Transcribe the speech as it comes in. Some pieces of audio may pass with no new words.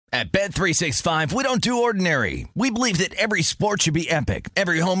At Bet365, we don't do ordinary. We believe that every sport should be epic.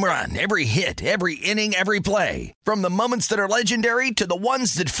 Every home run, every hit, every inning, every play. From the moments that are legendary to the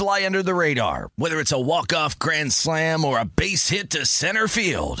ones that fly under the radar. Whether it's a walk-off grand slam or a base hit to center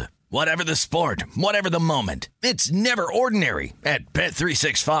field. Whatever the sport, whatever the moment. It's never ordinary at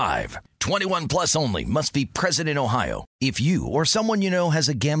Bet365. 21 plus only. Must be present in Ohio. If you or someone you know has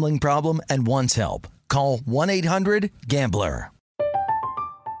a gambling problem and wants help, call 1-800-GAMBLER.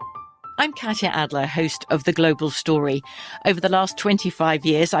 I'm Katya Adler, host of The Global Story. Over the last 25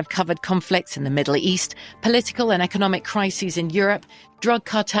 years, I've covered conflicts in the Middle East, political and economic crises in Europe, drug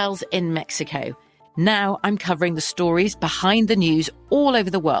cartels in Mexico. Now I'm covering the stories behind the news all over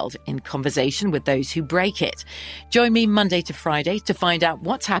the world in conversation with those who break it. Join me Monday to Friday to find out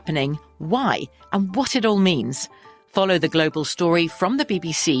what's happening, why, and what it all means. Follow The Global Story from the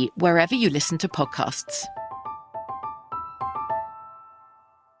BBC wherever you listen to podcasts.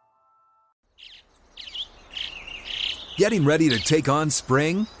 Getting ready to take on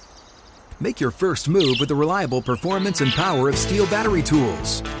spring? Make your first move with the reliable performance and power of Steel battery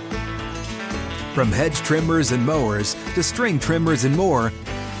tools. From hedge trimmers and mowers to string trimmers and more,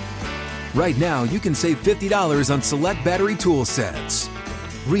 right now you can save $50 on select battery tool sets.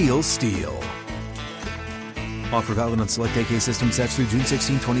 Real Steel. Offer valid on select AK system sets through June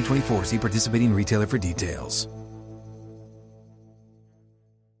 16, 2024. See participating retailer for details.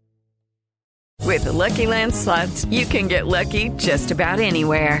 With the Lucky Land Slots, you can get lucky just about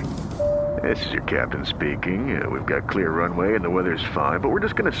anywhere. This is your captain speaking. We've got clear runway and the weather's fine, but we're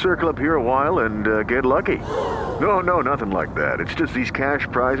just going to circle up here a while and get lucky. No, nothing like that. It's just these cash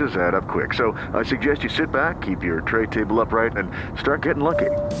prizes add up quick. So I suggest you sit back, keep your tray table upright, and start getting lucky.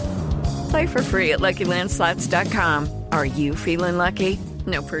 Play for free at LuckyLandSlots.com. Are you feeling lucky?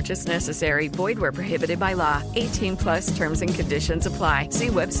 No purchase necessary. Void where prohibited by law. 18 plus terms and conditions apply. See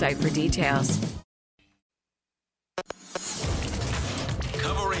website for details.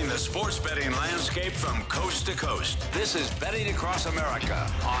 Covering the sports betting landscape from coast to coast. This is Betting Across America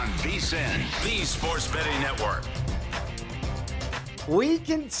on VSiN, the Sports Betting Network. We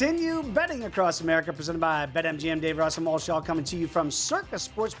continue betting across America, presented by BetMGM. Dave Ross and Wall Shaw coming to you from Circa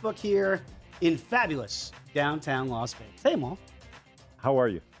Sportsbook here in fabulous downtown Las Vegas. Hey, Mal. How are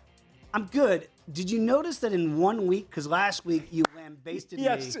you? I'm good. Did you notice that in 1 week, because last week you lambasted me.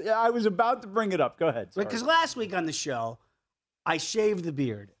 Yes, I was about to bring it up. Go ahead. Because last week on the show, I shaved the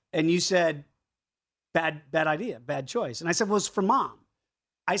beard, and you said, bad idea, bad choice. And I said, well, it's for Mom.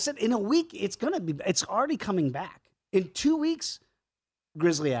 I said, in a week, it's already coming back. In 2 weeks,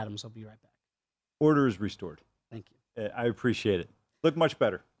 Grizzly Adams will be right back. Order is restored. Thank you. I appreciate it. Look much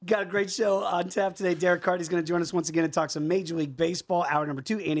better. Got a great show on tap today. Derek Carty's going to join us once again to talk some Major League Baseball. Hour number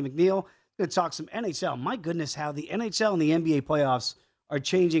 2, Andy McNeil going to talk some NHL. My goodness, how the NHL and the NBA playoffs are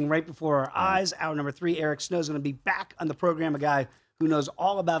changing right before our eyes. Hour number 3, Eric Snow's going to be back on the program, a guy who knows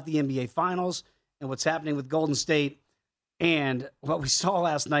all about the NBA Finals and what's happening with Golden State and what we saw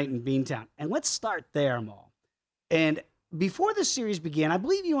last night in Beantown. And let's start there, Mal. And before this series began, I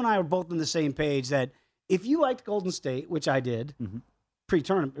believe you and I were both on the same page that if you liked Golden State, which I did,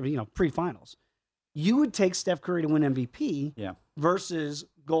 pre-tournament, pre-finals, you would take Steph Curry to win MVP versus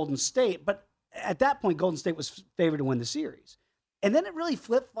Golden State. But at that point, Golden State was favored to win the series. And then it really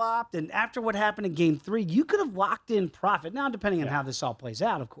flip-flopped, and after what happened in Game 3, you could have locked in profit. Now, depending on how this all plays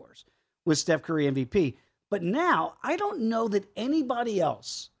out, of course, with Steph Curry MVP. But now, I don't know that anybody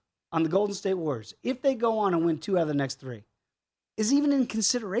else on the Golden State Warriors, if they go on and win 2 out of the next 3, is even in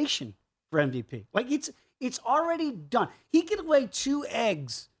consideration for MVP. Like, it's already done. He could lay 2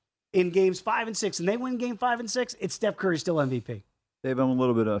 eggs in Games 5 and 6, and they win Game 5 and 6, it's Steph Curry still MVP. Dave, I'm a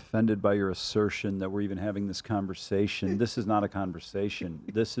little bit offended by your assertion that we're even having this conversation. This is not a conversation.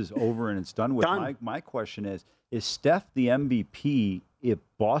 This is over and it's done with. My question is Steph the MVP if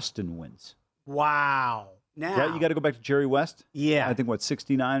Boston wins? Wow. Now you got to go back to Jerry West? Yeah. I think,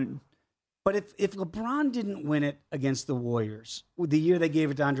 69? But if LeBron didn't win it against the Warriors, the year they gave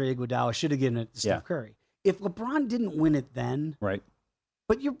it to Andre Iguodala, should have given it to Steph Curry. If LeBron didn't win it then. Right.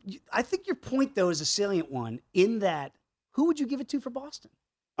 But I think your point, though, is a salient one in that who would you give it to for Boston?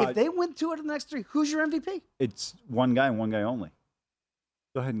 If they win 2 out of the next 3, who's your MVP? It's one guy and one guy only.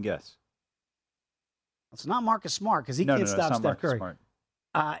 Go ahead and guess. It's not Marcus Smart because he can't stop Steph Curry. Smart.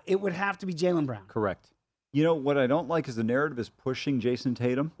 It would have to be Jaylen Brown. Correct. You know, what I don't like is the narrative is pushing Jason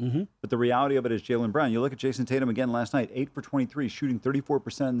Tatum, but the reality of it is Jaylen Brown. You look at Jason Tatum again last night, 8 for 23, shooting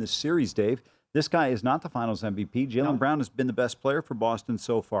 34% in this series, Dave. This guy is not the Finals MVP. Jaylen Brown has been the best player for Boston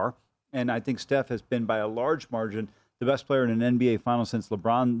so far, and I think Steph has been, by a large margin, the best player in an NBA Final since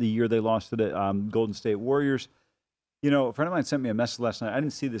LeBron, the year they lost to the Golden State Warriors. A friend of mine sent me a message last night. I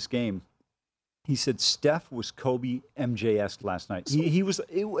didn't see this game. He said Steph was Kobe MJ-esque last night. He was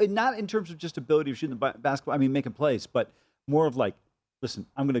not in terms of just ability of shooting the basketball. I mean, making plays, but more of like, listen,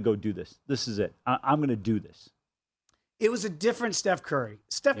 I'm going to go do this. This is it. I'm going to do this. It was a different Steph Curry.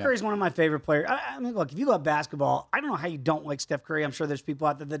 Steph Curry is one of my favorite players. I mean, look, if you love basketball, I don't know how you don't like Steph Curry. I'm sure there's people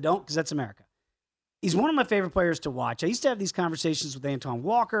out there that don't, because that's America. He's one of my favorite players to watch. I used to have these conversations with Antoine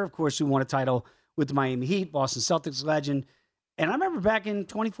Walker, of course, who won a title with the Miami Heat, Boston Celtics legend. And I remember back in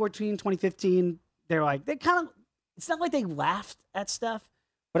 2014, 2015, it's not like they laughed at Steph,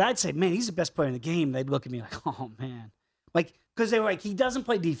 but I'd say, man, he's the best player in the game. They'd look at me like, oh, man. Because they were like, he doesn't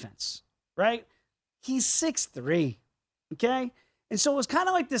play defense, right? He's 6'3", okay? And so it was kind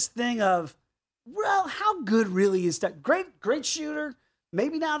of like this thing of, well, how good really is that? Great shooter.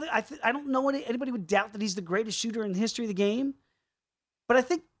 Maybe now that I don't know anybody would doubt that he's the greatest shooter in the history of the game. But I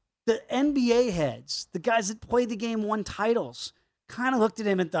think the NBA heads, the guys that played the game, won titles, kind of looked at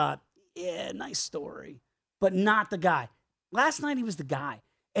him and thought, yeah, nice story, but not the guy. Last night he was the guy.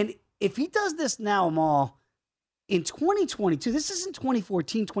 And if he does this now, Amal, in 2022, this isn't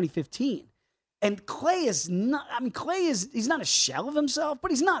 2014, 2015. And Klay is not, he's not a shell of himself,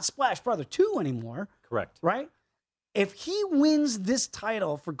 but he's not Splash Brother 2 anymore. Correct. Right? If he wins this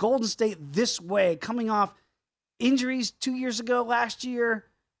title for Golden State this way, coming off injuries 2 years ago, last year,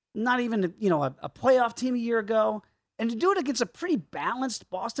 not even a playoff team a year ago, and to do it against a pretty balanced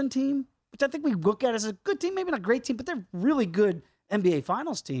Boston team, which I think we look at as a good team, maybe not a great team, but they're a really good NBA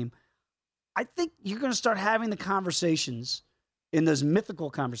Finals team, I think you're going to start having the conversations, in those mythical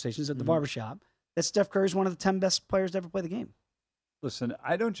conversations at the barbershop, that Steph Curry is one of the 10 best players to ever play the game. Listen,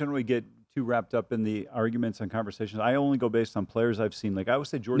 I don't generally get too wrapped up in the arguments and conversations. I only go based on players I've seen. Like I would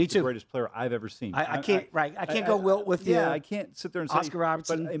say, Jordan's the greatest player I've ever seen. I can't go Wilt with you. Yeah, I can't sit there and say Oscar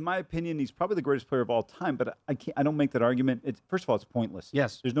Robertson. But in my opinion, he's probably the greatest player of all time. But I don't make that argument. First of all, it's pointless.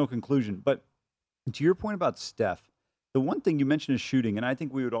 Yes, there's no conclusion. But to your point about Steph, the one thing you mentioned is shooting, and I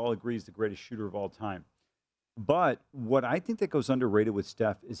think we would all agree he's the greatest shooter of all time. But what I think that goes underrated with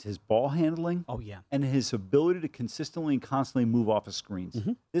Steph is his ball handling. Oh, yeah. And his ability to consistently and constantly move off of screens.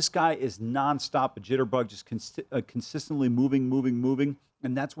 Mm-hmm. This guy is nonstop, a jitterbug, just consistently moving.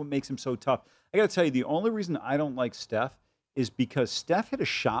 And that's what makes him so tough. I got to tell you, the only reason I don't like Steph is because Steph hit a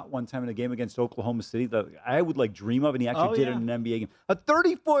shot one time in a game against Oklahoma City that I would dream of, and he actually did it in an NBA game. A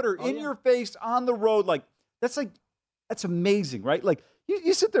 30-footer in your face on the road. That's amazing, right?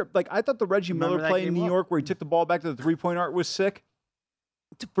 You sit there, I thought the Reggie Miller play in New York where he took the ball back to the three-point arc was sick.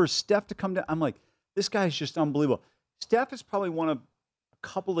 For Steph to come down, I'm like, this guy's just unbelievable. Steph is probably one of a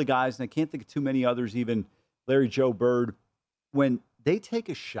couple of guys, and I can't think of too many others, even Larry Joe Bird, when they take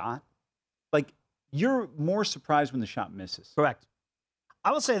a shot, you're more surprised when the shot misses. Correct.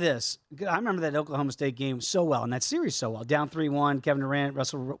 I will say this. I remember that Oklahoma State game so well, and that series so well. Down 3-1, Kevin Durant,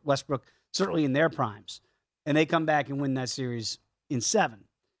 Russell Westbrook, certainly in their primes. And they come back and win that series in 7.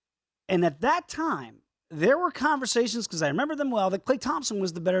 And at that time, there were conversations, because I remember them well, that Klay Thompson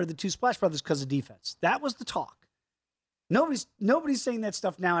was the better of the two Splash Brothers because of defense. That was the talk. Nobody's saying that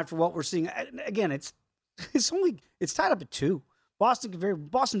stuff now after what we're seeing. Again, it's tied up at 2.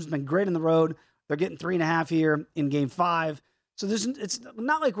 Boston's been great on the road. They're getting 3.5 here in Game 5. So it's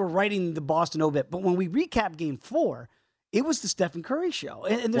not like we're writing the Boston obit. But when we recap Game 4, it was the Stephen Curry show.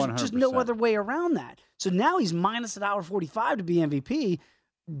 And there's 100%. Just no other way around that. So now he's minus $1.45 to be MVP.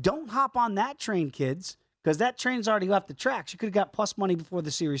 Don't hop on that train, kids, because that train's already left the tracks. You could have got plus money before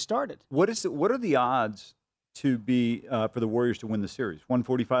the series started. What are the odds to be for the Warriors to win the series?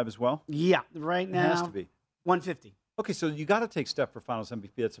 145 as well? Yeah, right now. It has to be. 150. Okay, so you got to take Steph for Finals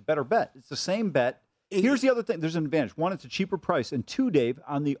MVP. That's a better bet. It's the same bet. Here's the other thing. There's an advantage. One, it's a cheaper price. And two, Dave,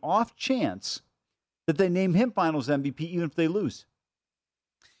 on the off chance that they name him Finals MVP even if they lose.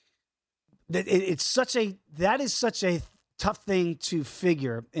 That is such a tough thing to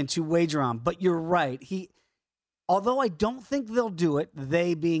figure and to wager on. But you're right. Although I don't think they'll do it,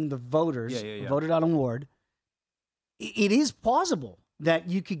 they being the voters, voted out on Ward, it is plausible that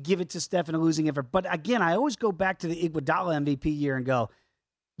you could give it to Steph in a losing effort. But again, I always go back to the Iguodala MVP year and go,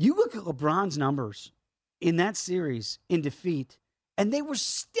 you look at LeBron's numbers in that series in defeat, and they were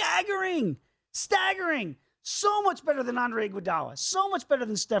staggering. So much better than Andre Iguodala, so much better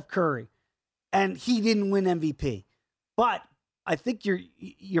than Steph Curry, and he didn't win MVP. But I think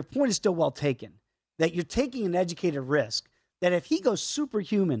your point is still well taken, that you're taking an educated risk, that if he goes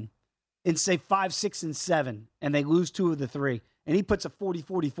superhuman in, say, 5, 6, and 7, and they lose 2 of the 3, and he puts a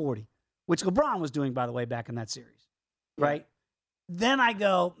 40-40-40, which LeBron was doing, by the way, back in that series, right? Then I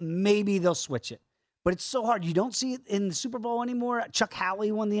go, maybe they'll switch it. But it's so hard. You don't see it in the Super Bowl anymore. Chuck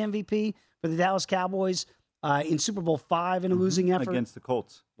Howley won the MVP for the Dallas Cowboys. in Super Bowl V in a losing effort. Against the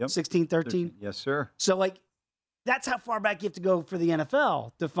Colts. Yep. 16-13. Yes, sir. So, that's how far back you have to go for the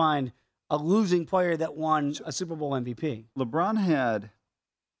NFL to find a losing player that won a Super Bowl MVP. LeBron had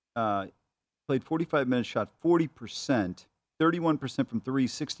played 45 minutes, shot 40%, 31% from three,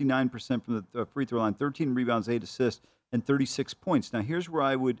 69% from the free throw line, 13 rebounds, 8 assists, and 36 points. Now, here's where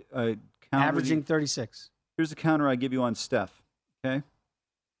I would counter. Averaging 36. Here's the counter I give you on Steph, okay?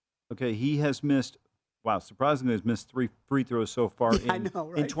 Okay, he has missed, surprisingly, has missed 3 free throws so far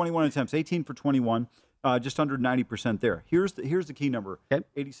in 21 attempts, 18 for 21, just under 90% there. Here's the key number,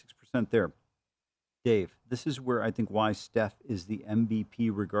 86% there. Dave, this is where I think why Steph is the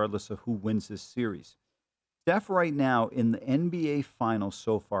MVP regardless of who wins this series. Steph right now in the NBA Finals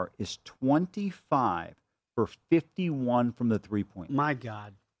so far is 25 for 51 from the three-point. My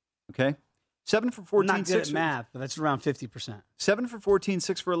God. Okay? 7 for 14. I'm not good at math, but that's around 50%. 7 for 14,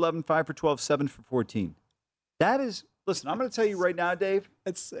 6 for 11, 5 for 12, 7 for 14. That is, listen, I'm going to tell you right now, Dave,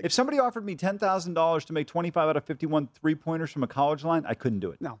 if somebody offered me $10,000 to make 25 out of 51 three-pointers from a college line, I couldn't do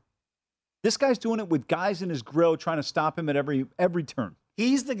it. No. This guy's doing it with guys in his grill trying to stop him at every turn.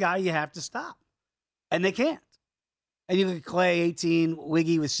 He's the guy you have to stop. And they can't. And you look at Clay, 18,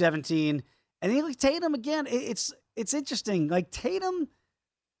 Wiggy with 17. And you look at Tatum again. It's interesting. Like Tatum,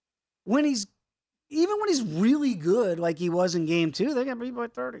 when he's really good, like he was in game 2, they're going to beat by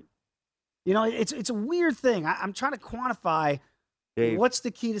 30. You know, it's a weird thing. I'm trying to quantify what's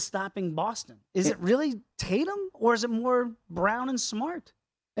the key to stopping Boston. Is it really Tatum or is it more Brown and Smart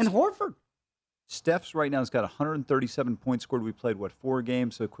and Horford? Steph's right now has got 137 points scored. We played, 4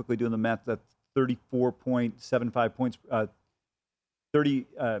 games? So quickly doing the math, that's 34.75 points. 30.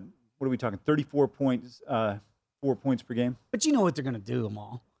 What are we talking? 34 points, 4 points per game. But you know what they're going to do,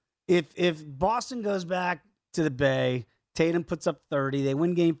 Amal. If Boston goes back to the Bay, Tatum puts up 30. They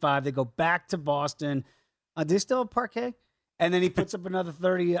win Game 5. They go back to Boston. Do they still have parquet? And then he puts up another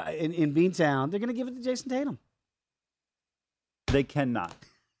 30 in Beantown. They're going to give it to Jason Tatum. They cannot.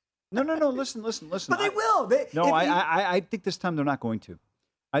 No. Listen. But they will. I think this time they're not going to.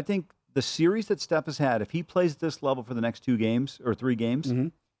 I think the series that Steph has had, if he plays at this level for the next 2 games or 3 games,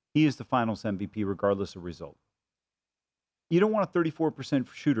 he is the Finals MVP regardless of result. You don't want a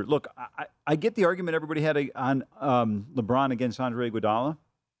 34% shooter. Look, I get the argument everybody had on LeBron against Andre Iguodala.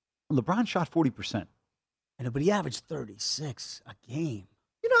 LeBron shot 40%. But he averaged 36 a game.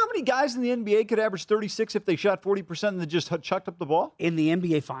 You know how many guys in the NBA could average 36 if they shot 40% and they just chucked up the ball? In the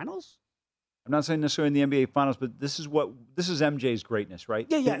NBA Finals? I'm not saying necessarily in the NBA Finals, but this is MJ's greatness, right?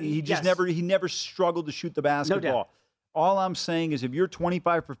 Yeah. He never struggled to shoot the basketball. No doubt. All I'm saying is if you're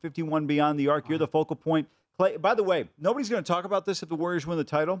 25 for 51 beyond the arc, you're the focal point. Clay, by the way, nobody's going to talk about this if the Warriors win the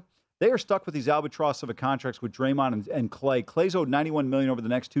title. They are stuck with these albatross of a contracts with Draymond and Clay. Clay's owed $91 million over the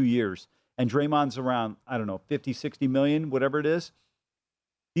next 2 years, and Draymond's around, I don't know, $50, $60 million, whatever it is.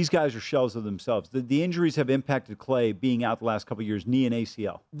 These guys are shells of themselves. The injuries have impacted Clay being out the last couple of years, knee and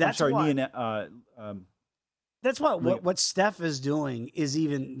ACL. That's what Steph is doing is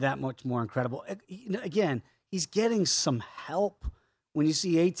even that much more incredible. Again, he's getting some help when you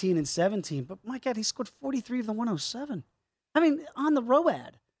see 18 and 17, but my God, he scored 43 of the 107. I mean, on the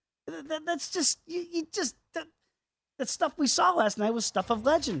ROAD. That's just, that stuff we saw last night was stuff of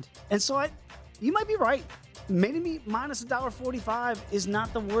legend. And so you might be right. Maybe minus $1.45 is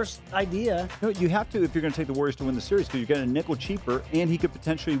not the worst idea. No, you have to if you're going to take the Warriors to win the series because you're getting a nickel cheaper, and he could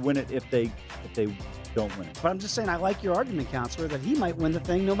potentially win it if they don't win it. But I'm just saying, I like your argument, Counselor, that he might win the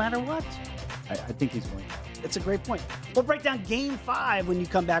thing no matter what. I think he's winning. It's a great point. We'll break down Game 5 when you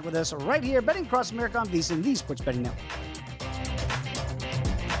come back with us right here, Betting Across America on VSiN, the Sports Betting Network.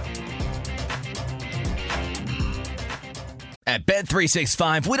 At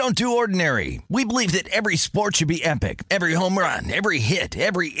Bet365, we don't do ordinary. We believe that every sport should be epic. Every home run, every hit,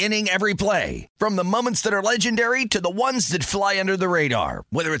 every inning, every play. From the moments that are legendary to the ones that fly under the radar.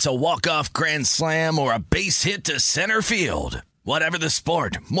 Whether it's a walk-off grand slam or a base hit to center field. Whatever the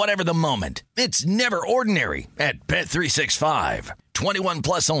sport, whatever the moment. It's never ordinary at Bet365. 21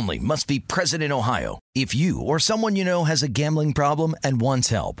 plus only. Must be present in Ohio. If you or someone you know has a gambling problem and wants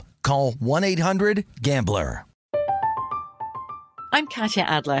help, call 1-800-GAMBLER. I'm Katya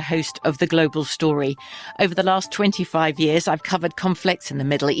Adler, host of The Global Story. Over the last 25 years, I've covered conflicts in the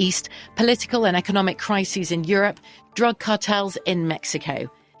Middle East, political and economic crises in Europe, drug cartels in Mexico.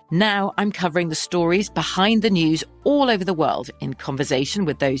 Now I'm covering the stories behind the news all over the world in conversation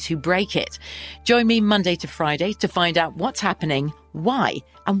with those who break it. Join me Monday to Friday to find out what's happening, why,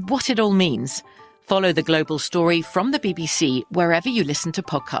 and what it all means. Follow The Global Story from the BBC wherever you listen to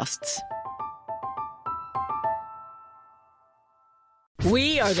podcasts.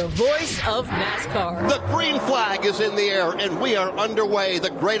 We are the voice of NASCAR. The green flag is in the air, and we are underway. The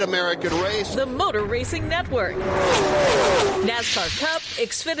Great American Race. The Motor Racing Network. NASCAR Cup,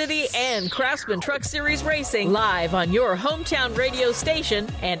 Xfinity, and Craftsman Truck Series Racing live on your hometown radio station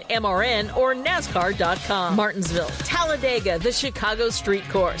and MRN or NASCAR.com. Martinsville, Talladega, the Chicago Street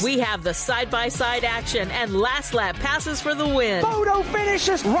Course. We have the side-by-side action and last lap passes for the win. Photo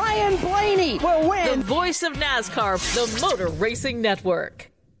finishes. Ryan Blaney will win. The voice of NASCAR, the Motor Racing Network.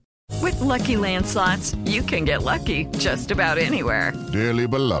 With Lucky Land Slots, you can get lucky just about anywhere. Dearly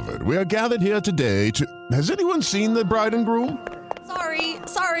beloved, we are gathered here today to... Has anyone seen the bride and groom?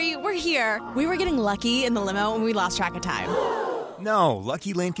 Sorry, we're here. We were getting lucky in the limo and we lost track of time. No,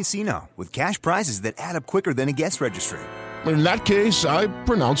 Lucky Land Casino, with cash prizes that add up quicker than a guest registry. In that case, I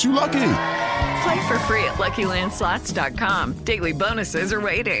pronounce you lucky. Play for free at LuckyLandSlots.com. Daily bonuses are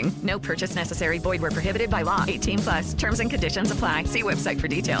waiting. No purchase necessary. Void where prohibited by law. 18+. Terms and conditions apply. See website for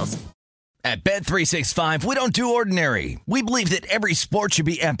details. At Bet365, we don't do ordinary. We believe that every sport should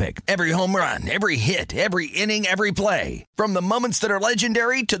be epic. Every home run, every hit, every inning, every play. From the moments that are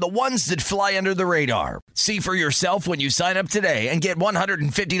legendary to the ones that fly under the radar. See for yourself when you sign up today and get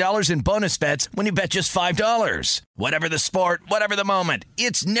 $150 in bonus bets when you bet just $5. Whatever the sport, whatever the moment,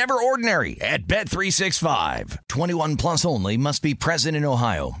 it's never ordinary at Bet365. 21 plus only. Must be present in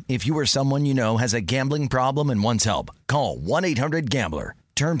Ohio. If you or someone you know has a gambling problem and wants help, call 1-800-GAMBLER.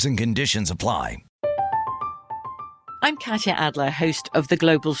 Terms and conditions apply. I'm Katya Adler, host of The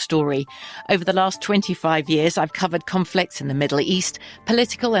Global Story. Over the last 25 years, I've covered conflicts in the Middle East,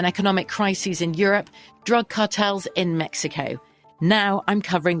 political and economic crises in Europe, drug cartels in Mexico. Now I'm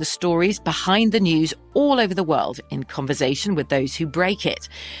covering the stories behind the news all over the world in conversation with those who break it.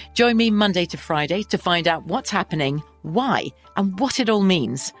 Join me Monday to Friday to find out what's happening, why, and what it all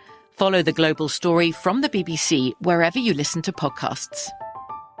means. Follow The Global Story from the BBC wherever you listen to podcasts.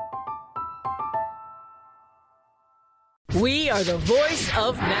 We are the voice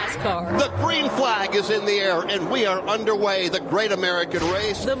of NASCAR. The green flag is in the air, and we are underway. The Great American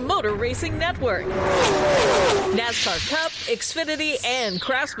Race. The Motor Racing Network. NASCAR Cup, Xfinity, and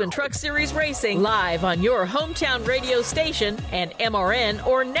Craftsman Truck Series Racing live on your hometown radio station and MRN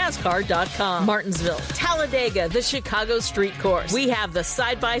or NASCAR.com. Martinsville, Talladega, the Chicago Street Course. We have the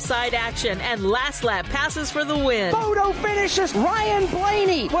side-by-side action and last lap passes for the win. Photo finishes. Ryan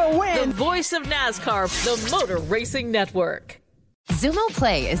Blaney will win. The voice of NASCAR, the Motor Racing Network. Xumo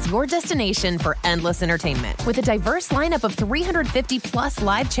Play is your destination for endless entertainment. With a diverse lineup of 350 plus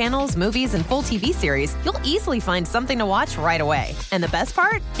live channels, movies, and full TV series, you'll easily find something to watch right away. And the best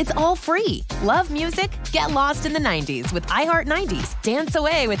part? It's all free. Love music? Get lost in the 90s with iHeart 90s, dance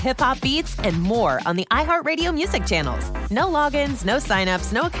away with hip-hop beats, and more on the iHeartRadio music channels. No logins, no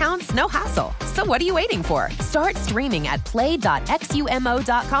signups, no accounts, no hassle. So what are you waiting for? Start streaming at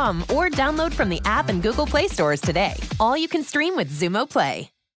play.xumo.com or download from the app and Google Play stores today. All you can stream with Xumo Play.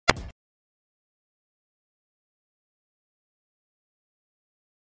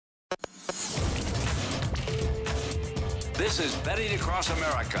 This is Betting Across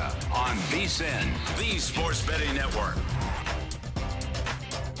America on VSiN, the Sports Betting Network.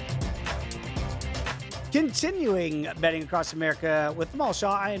 Continuing Betting Across America with Jamal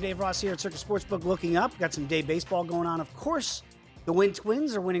Shaw. I am Dave Ross here at Circus Sportsbook looking up. Got some day baseball going on. Of course, the Wynn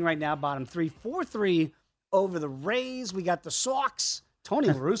Twins are winning right now, bottom 3, 4-3 over the Rays. We got the Sox. Tony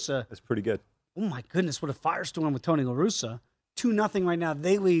La Russa. That's pretty good. Oh, my goodness. What a firestorm with Tony La Russa. 2-0 right now.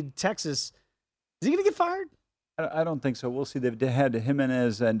 They lead Texas. Is he going to get fired? I don't think so. We'll see. They've had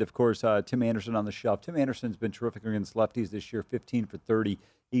Jimenez and, of course, Tim Anderson on the shelf. Tim Anderson's been terrific against lefties this year, 15 for 30.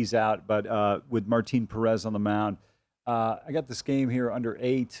 He's out, but with Martin Perez on the mound. I got this game here under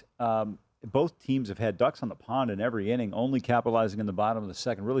 8. Both teams have had ducks on the pond in every inning, only capitalizing in the bottom of the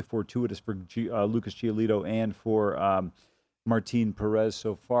second. Really fortuitous for Lucas Giolito and for Martin Perez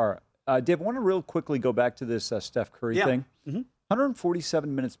so far. Dave, I want to real quickly go back to this Steph Curry thing. Mm-hmm.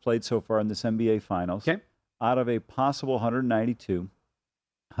 147 minutes played so far in this NBA Finals. Okay. Out of a possible 192,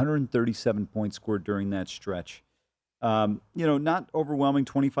 137 points scored during that stretch. Not overwhelming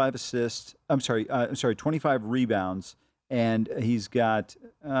 25 assists. 25 rebounds, and he's got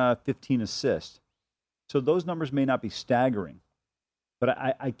 15 assists. So those numbers may not be staggering, but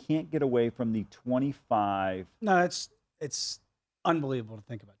I can't get away from the 25. No, it's unbelievable to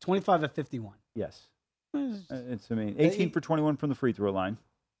think about. 25 of 51. Yes. It's 18 for 21 from the free throw line.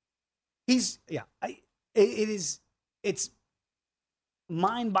 It's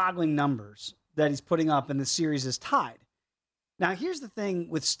mind-boggling numbers that he's putting up, and the series is tied. Now, here's the thing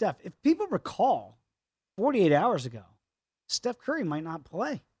with Steph. If people recall, 48 hours ago, Steph Curry might not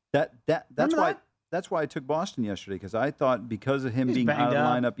play. That's why that's why I took Boston yesterday, because I thought because of him He's being out of the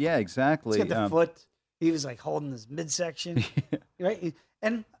banged lineup. Yeah, exactly. He's got the foot. He was like holding his midsection. Right?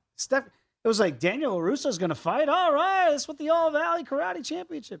 And Steph, it was like Daniel LaRusso's going to fight. All right, that's what the All Valley Karate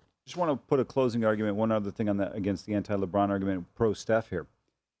Championship. Just want to put a closing argument, one other thing on that against the anti-LeBron argument, pro Steph here.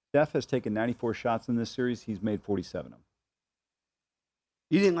 Steph has taken 94 shots in this series. He's made 47 of them.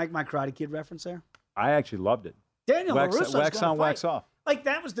 You didn't like my Karate Kid reference there? I actually loved it. Daniel wax on, wax fight. off. Like,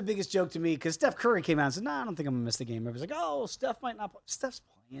 that was the biggest joke to me because Steph Curry came out and said, I don't think I'm going to miss the game. Everybody's like, oh, Steph might not play. Steph's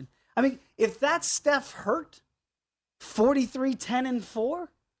playing. I mean, if that's Steph hurt, 43, 10, and 4,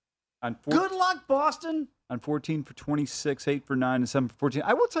 good luck, Boston. On 14 for 26, 8 for 9, and 7 for 14.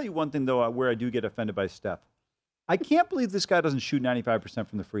 I will tell you one thing, though, where I do get offended by Steph. I can't believe this guy doesn't shoot 95%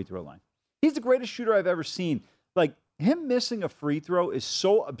 from the free throw line. He's the greatest shooter I've ever seen. Like, him missing a free throw is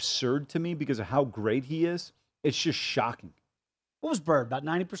so absurd to me because of how great he is. It's just shocking. What was Bird, about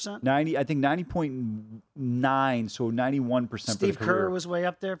 90%? 90, I think 90.9, so 91%. Steve Kerr was way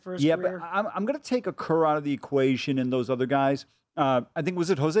up there for his career. But I'm going to take a Kerr out of the equation and those other guys. I think,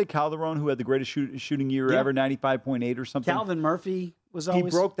 was it Jose Calderon who had the greatest shooting year ever, 95.8 or something? Calvin Murphy was always... He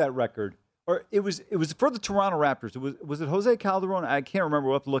broke that record. Or it was for the Toronto Raptors. Was it Jose Calderon? I can't remember.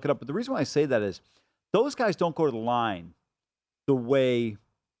 We'll have to look it up. But the reason why I say that is those guys don't go to the line the way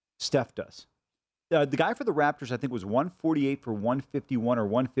Steph does. The guy for the Raptors, I think, was 148 for 151 or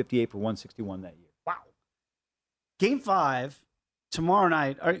 158 for 161 that year. Wow. Game 5 tomorrow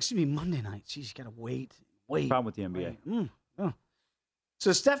night, or excuse me, Monday night. Jeez, you got to wait. Problem with the NBA.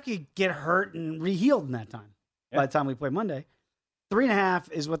 So Steph could get hurt and re-healed in that time by the time we play Monday.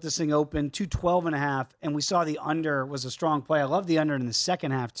 3.5 is what this thing opened, 212.5, and we saw the under was a strong play. I love the under in the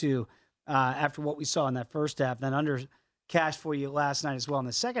second half, too, after what we saw in that first half. That under cashed for you last night as well in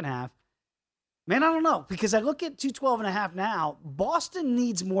the second half. Man, I don't know, because I look at 212.5 now. Boston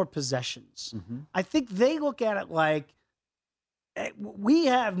needs more possessions. Mm-hmm. I think they look at it like we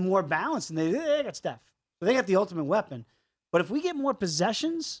have more balance, and they got Steph. So they got the ultimate weapon. But if we get more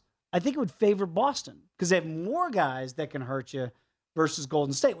possessions, I think it would favor Boston because they have more guys that can hurt you versus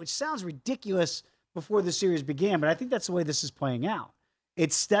Golden State, which sounds ridiculous before the series began, but I think that's the way this is playing out.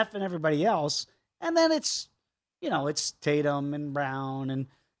 It's Steph and everybody else, and then it's Tatum and Brown, and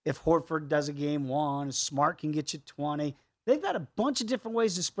if Horford does a game 1, Smart can get you 20. They've got a bunch of different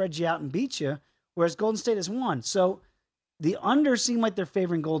ways to spread you out and beat you, whereas Golden State has won. So the under seem like they're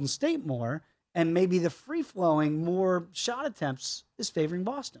favoring Golden State more, and maybe the free-flowing, more shot attempts is favoring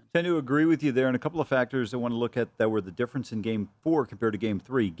Boston. I tend to agree with you there, and a couple of factors I want to look at that were the difference in Game 4 compared to Game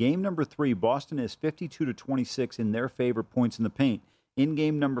 3. Game number 3, Boston is 52-26 in their favor points in the paint. In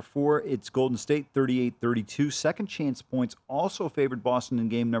Game number 4, it's Golden State 38-32. Second chance points also favored Boston in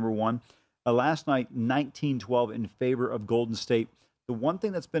Game number 1. Last night, 19-12 in favor of Golden State. The one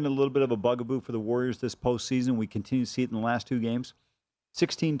thing that's been a little bit of a bugaboo for the Warriors this postseason, we continue to see it in the last 2 games,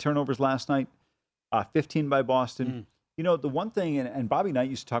 16 turnovers last night. 15 by Boston. You know, the one thing, and Bobby Knight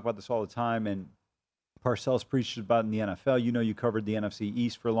used to talk about this all the time, and Parcells preached about in the NFL. You know, you covered the NFC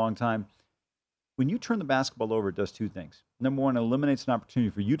East for a long time. When you turn the basketball over, it does 2 things. Number 1, it eliminates an opportunity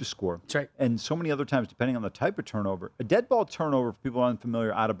for you to score. That's right. And so many other times, depending on the type of turnover, a dead ball turnover, for people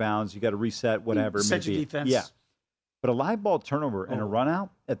unfamiliar, out of bounds, you got to reset, whatever. Set your defense. Yeah. But a live ball turnover and a run out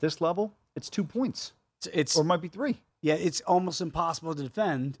at this level, it's 2 points. Or it might be 3. Yeah, it's almost impossible to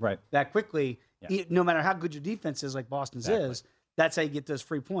defend that quickly. Yeah. No matter how good your defense is, like Boston's is, that's how you get those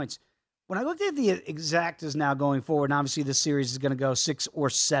free points. When I looked at the exactas now going forward, and obviously this series is going to go 6 or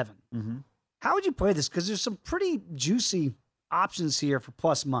 7, how would you play this? Because there's some pretty juicy options here for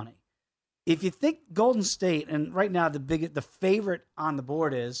plus money. If you think Golden State, and right now the favorite on the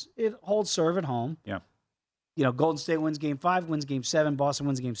board is it holds serve at home. Yeah. You know, Golden State wins Game 5, wins Game 7, Boston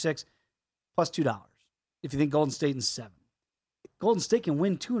wins Game 6, plus $2. If you think Golden State in 7. Golden State can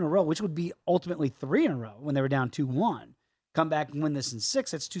win 2 in a row, which would be ultimately 3 in a row when they were down 2-1. Come back and win this in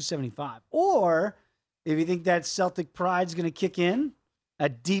 6, that's $275. Or if you think that Celtic pride's going to kick in,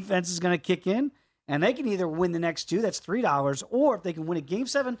 that defense is going to kick in, and they can either win the next 2, that's $3, or if they can win a Game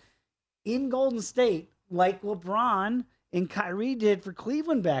 7 in Golden State, like LeBron and Kyrie did for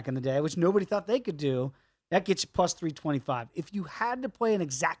Cleveland back in the day, which nobody thought they could do, that gets you plus $325. If you had to play an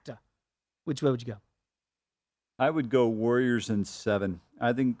exacta, which way would you go? I would go Warriors in 7.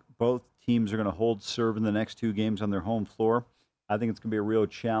 I think both teams are going to hold serve in the next 2 games on their home floor. I think it's going to be a real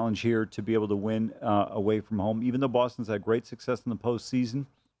challenge here to be able to win away from home. Even though Boston's had great success in the postseason,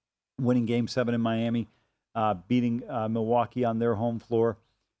 winning Game 7 in Miami, beating Milwaukee on their home floor,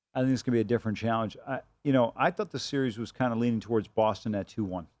 I think it's going to be a different challenge. I thought the series was kind of leaning towards Boston at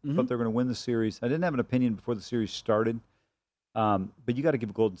 2-1. I thought they were going to win the series. I didn't have an opinion before the series started, but you got to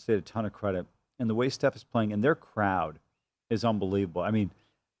give Golden State a ton of credit. and the way Steph is playing, and their crowd is unbelievable. I mean,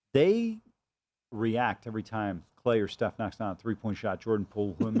 they react every time Clay or Steph knocks down a three-point shot, Jordan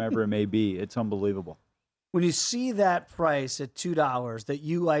Poole, whomever it may be. It's unbelievable. When you see that price at $2 that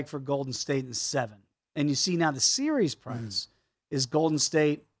you like for Golden State and 7, and you see now the series price is Golden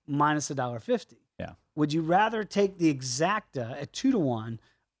State minus $1.50. Yeah. Would you rather take the exacta at 2-1,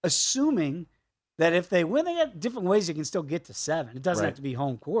 assuming that if they win, they got different ways you can still get to 7. It doesn't have to be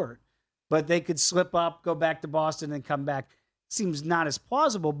home court, but they could slip up, go back to Boston, and come back. Seems not as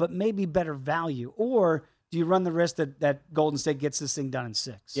plausible, but maybe better value. Or do you run the risk that Golden State gets this thing done in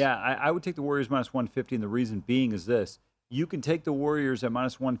 6? Yeah, I would take the Warriors minus 150, and the reason being is this. You can take the Warriors at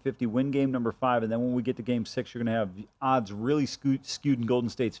minus 150, win game number 5, and then when we get to game 6, you're going to have odds really skewed in Golden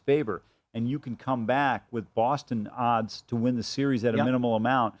State's favor. And you can come back with Boston odds to win the series at a minimal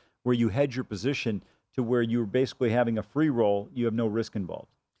amount where you hedge your position to where you're basically having a free roll. You have no risk involved.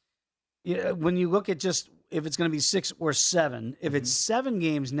 Yeah, when you look at just if it's going to be 6 or 7, if it's 7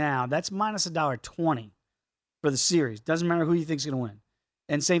 games now, that's minus $1.20 for the series. Doesn't matter who you think is going to win.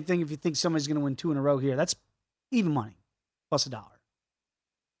 And same thing if you think somebody's going to win 2 in a row here. That's even money plus $1.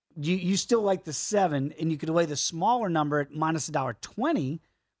 You still like the 7, and you could lay the smaller number at minus $1.20,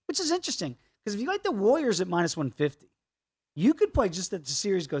 which is interesting because if you like the Warriors at minus 150, you could play just that the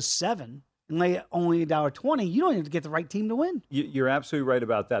series goes 7 and lay only $1.20. You don't even get the right team to win. You're absolutely right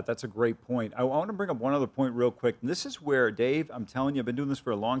about that. That's a great point. I want to bring up one other point real quick. And this is where, Dave, I'm telling you, I've been doing this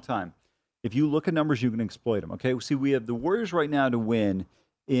for a long time. If you look at numbers, you can exploit them. Okay, see, we have the Warriors right now to win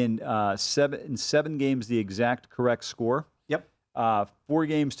in 7 games, the exact correct score. Yep. 4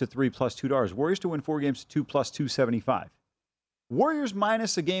 games to 3 plus $2. Warriors to win 4 games to 2 plus 275. Warriors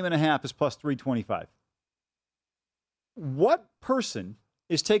minus a game and a half is plus 325. What person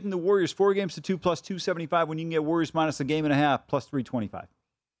is taking the Warriors 4 games to 2 plus 275 when you can get Warriors minus a game and a half plus 325?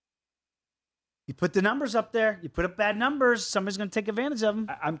 You put the numbers up there. You put up bad numbers. Somebody's going to take advantage of them.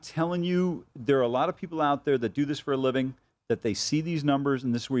 I'm telling you, there are a lot of people out there that do this for a living, that they see these numbers,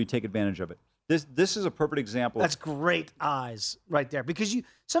 and this is where you take advantage of it. This is a perfect example. That's great eyes right there because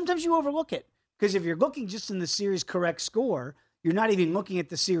sometimes you overlook it. Because if you're looking just in the series correct score, you're not even looking at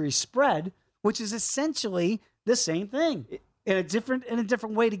the series spread, which is essentially the same thing in a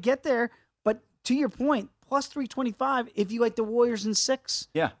different way to get there. But to your point, plus 325, if you like the Warriors in 6,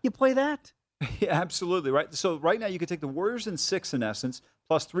 you play that. Yeah, absolutely, right? So right now you could take the Warriors in 6 in essence,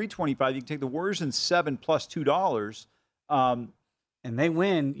 plus 325. You can take the Warriors in 7 plus $2. And they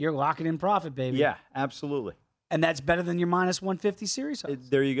win, you're locking in profit, baby. Yeah, absolutely. And that's better than your minus 150 series odds.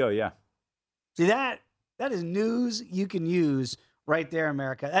 There you go, yeah. See, that is news you can use right there,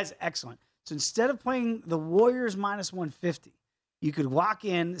 America. That's excellent. So instead of playing the Warriors minus 150, you could lock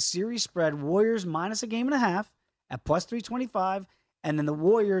in series spread Warriors minus a game and a half at plus 325, and then the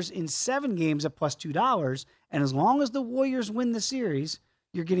Warriors in 7 games at plus $2. And as long as the Warriors win the series,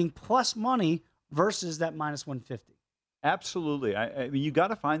 you're getting plus money versus that minus 150. Absolutely. I mean, you got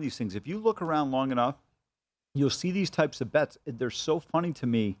to find these things. If you look around long enough, you'll see these types of bets. They're so funny to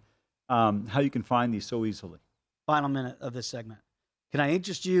me how you can find these so easily. Final minute of this segment. Can I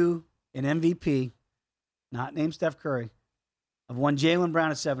interest you in MVP, not named Steph Curry, of one Jaylen Brown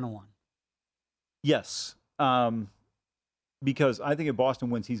at 7-1? Yes. Because I think if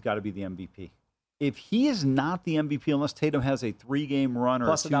Boston wins, he's got to be the MVP. If he is not the MVP, unless Tatum has a 3-game run or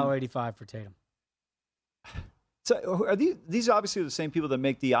plus $1.85 for Tatum. So are these obviously the same people that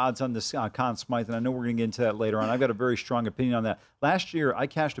make the odds on this Conn Smythe, and I know we're going to get into that later on. I've got a very strong opinion on that. Last year, I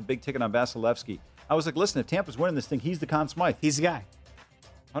cashed a big ticket on Vasilevsky. I was like, listen, if Tampa's winning this thing, he's the Conn Smythe. He's the guy.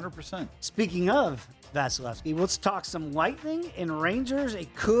 100%. Speaking of Vasilevsky, let's talk some Lightning and Rangers.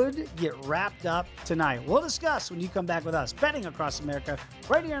 It could get wrapped up tonight. We'll discuss when you come back with us. Betting Across America,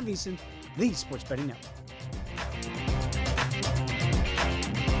 right here on VSiN, the Sports Betting Network.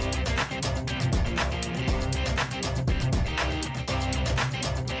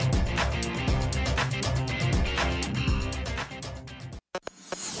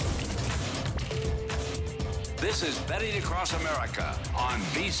 This is Betting Across America on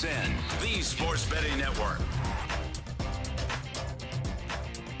VSiN, the Sports Betting Network.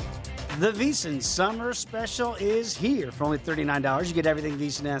 The VSiN Summer Special is here. For only $39, you get everything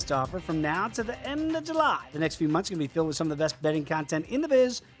VSiN has to offer from now to the end of July. The next few months are going to be filled with some of the best betting content in the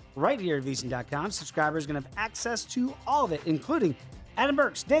biz right here at VSiN.com. Subscribers are going to have access to all of it, including Adam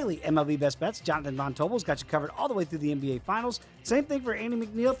Burke's daily MLB Best Bets. Jonathan Von Tobel's got you covered all the way through the NBA Finals. Same thing for Andy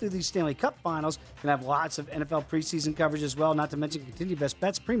McNeil through the Stanley Cup Finals. Going to have lots of NFL preseason coverage as well, not to mention continued Best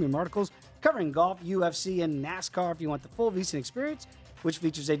Bets, premium articles covering golf, UFC, and NASCAR. If you want the full VSiN experience, which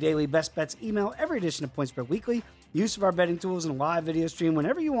features a daily best bets email, every edition of PointsBet Weekly, use of our betting tools, and a live video stream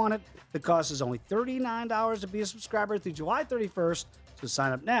whenever you want it. The cost is only $39 to be a subscriber through July 31st. So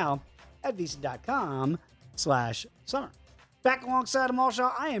sign up now at visa.com/summer. Back alongside Amal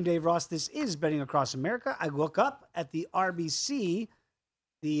Shaw, I am Dave Ross. This is Betting Across America. I look up at the RBC,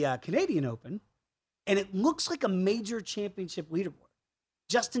 the Canadian Open, and it looks like a major championship leaderboard.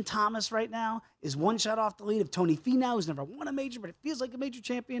 Justin Thomas right now is one shot off the lead of Tony Finau, who's never won a major, but it feels like a major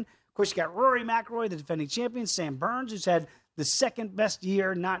champion. Of course, you got Rory McIlroy, the defending champion, Sam Burns, who's had the second best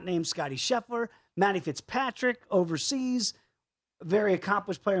year, not named Scotty Scheffler, Matty Fitzpatrick overseas, a very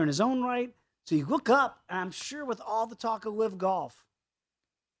accomplished player in his own right. So you look up, and I'm sure with all the talk of LIV Golf,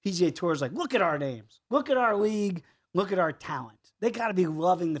 PGA Tour is like, look at our names, look at our league, look at our talent. They got to be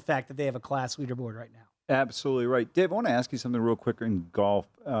loving the fact that they have a class leaderboard right now. Absolutely right. Dave, I want to ask you something real quick in golf.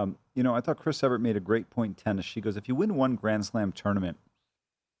 I thought Chris Evert made a great point in tennis. She goes, if you win one Grand Slam tournament,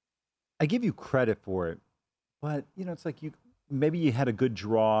 I give you credit for it. But, it's like maybe you had a good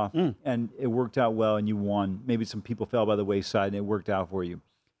draw and it worked out well and you won. Maybe some people fell by the wayside and it worked out for you.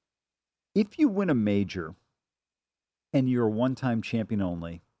 If you win a major and you're a one-time champion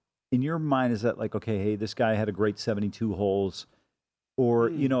only, in your mind, is that like, okay, hey, this guy had a great 72 holes, or,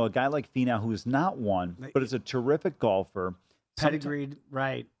 a guy like Finau who has not won, but is a terrific golfer. Pedigreed,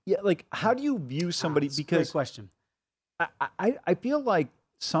 right. Yeah, like, how do you view somebody? Because great question. I feel like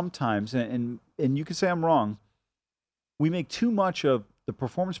sometimes, and you can say I'm wrong, we make too much of the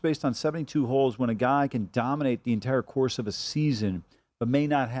performance based on 72 holes when a guy can dominate the entire course of a season, but may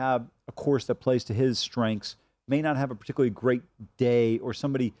not have a course that plays to his strengths, may not have a particularly great day, or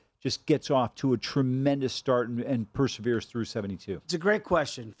somebody just gets off to a tremendous start and perseveres through 72? It's a great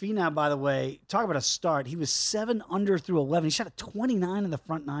question. Finau, by the way, talk about a start. He was 7 under through 11. He shot a 29 in the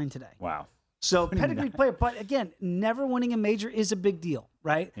front 9 today. Wow. So pedigree player. But again, never winning a major is a big deal,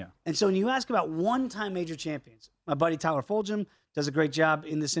 right? Yeah. And so when you ask about one-time major champions, my buddy Tyler Fulgham does a great job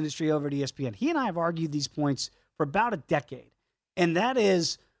in this industry over at ESPN. He and I have argued these points for about a decade. And that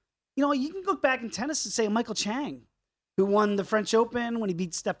is, you can look back in tennis and say Michael Chang, who won the French Open when he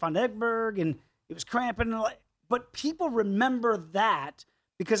beat Stefan Edberg, and it was cramping. But people remember that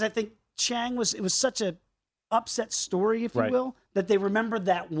because I think Chang it was such a upset story, if you will, that they remember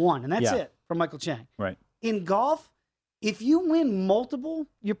that one. And that's it for Michael Chang. Right. In golf, if you win multiple,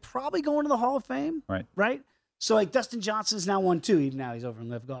 you're probably going to the Hall of Fame. Right? So like Dustin Johnson's now won 2, even now he's over in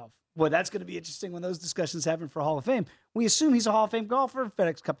LIV Golf. Boy, that's going to be interesting when those discussions happen for Hall of Fame. We assume he's a Hall of Fame golfer,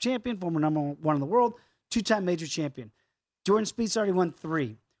 FedEx Cup champion, former number 1 in the world, 2-time major champion. Jordan Spieth's already won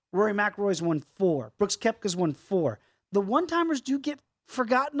 3. Rory McIlroy's won 4. Brooks Koepka's won 4. The one-timers do get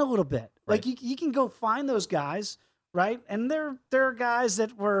forgotten a little bit. Like you can go find those guys, right? And there are guys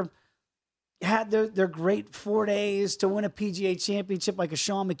that had their great 4 days to win a PGA championship, like a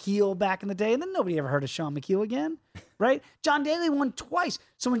Shawn McKeel back in the day, and then nobody ever heard of Shawn McKeel again, right? John Daly won twice.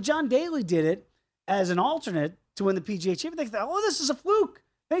 So when John Daly did it as an alternate to win the PGA championship, they thought, oh, this is a fluke.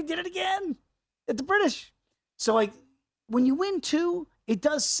 They did it again at the British. So like, when you win 2, it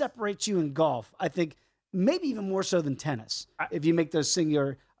does separate you in golf, I think, maybe even more so than tennis, if you make those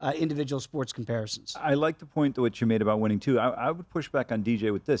singular individual sports comparisons. I like the point that you made about winning 2. I would push back on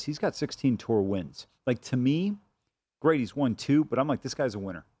DJ with this. He's got 16 tour wins. Like, to me, great, he's won 2, but I'm like, this guy's a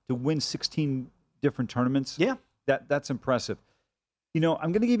winner. To win 16 different tournaments, that's impressive. I'm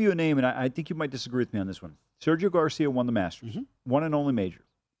going to give you a name, and I think you might disagree with me on this one. Sergio Garcia won the Masters, one and only major.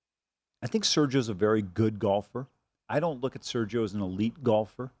 I think Sergio's a very good golfer. I don't look at Sergio as an elite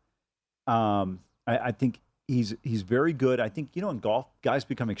golfer. I think he's very good. I think, in golf, guys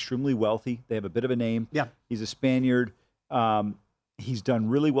become extremely wealthy. They have a bit of a name. Yeah. He's a Spaniard. He's done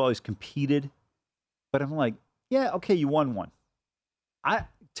really well. He's competed. But I'm like, yeah, okay, you won one.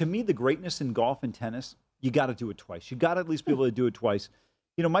 To me, the greatness in golf and tennis, you got to do it twice. You got to at least be able to do it twice.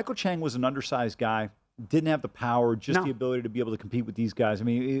 Michael Chang was an undersized guy. Didn't have the power, just the ability to be able to compete with these guys. I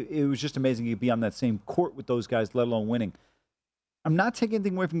mean, it was just amazing he could be on that same court with those guys, let alone winning. I'm not taking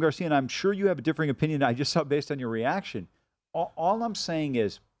anything away from Garcia, and I'm sure you have a differing opinion. I just saw based on your reaction. All I'm saying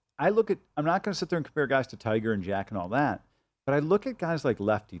is, I'm not going to sit there and compare guys to Tiger and Jack and all that, but I look at guys like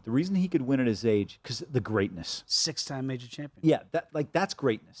Lefty. The reason he could win at his age, because the greatness. 6-time major champion. Yeah, that's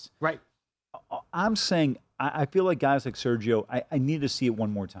greatness. Right. I'm saying, I feel like guys like Sergio, I need to see it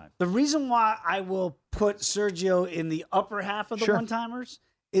one more time. The reason why I will put Sergio in the upper half of the one-timers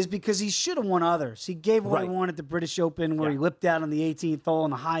is because he should have won others. He gave away one at the British Open where he lipped out on the 18th hole on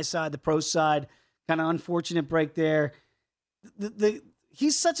the high side, the pro side. Kind of unfortunate break there.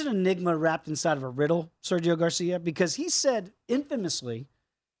 He's such an enigma wrapped inside of a riddle, Sergio Garcia, because he said infamously,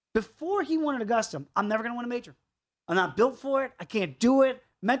 before he won at Augusta, I'm never going to win a major. I'm not built for it. I can't do it.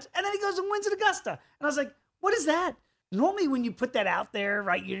 And then he goes and wins at Augusta. And I was like, what is that? Normally when you put that out there,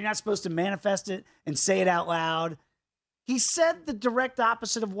 right, you're not supposed to manifest it and say it out loud. He said the direct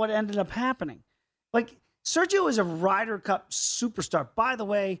opposite of what ended up happening. Like, Sergio is a Ryder Cup superstar. By the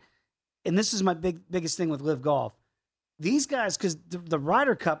way, and this is my biggest thing with Live Golf, these guys, because the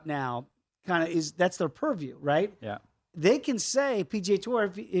Ryder Cup now kind of that's their purview, right? Yeah. They can say, PGA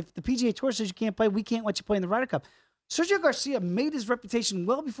Tour, if the PGA Tour says you can't play, we can't let you play in the Ryder Cup. Sergio Garcia made his reputation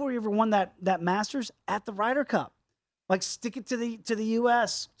well before he ever won that Masters at the Ryder Cup. Like, stick it to the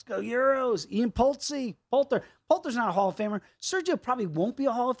U.S. Let's go Euros. Ian Poulter. Poulter's not a Hall of Famer. Sergio probably won't be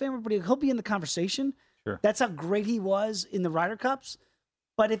a Hall of Famer, but he'll be in the conversation. Sure. That's how great he was in the Ryder Cups.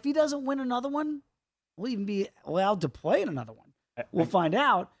 But if he doesn't win another one, we'll even be allowed to play in another one. We'll find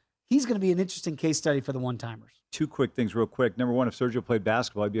out. He's going to be an interesting case study for the one-timers. Two quick things real quick. Number one, if Sergio played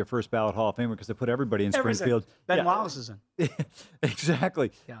basketball, he'd be a first ballot Hall of Famer because they put everybody in Springfield. Ben Wallace is in.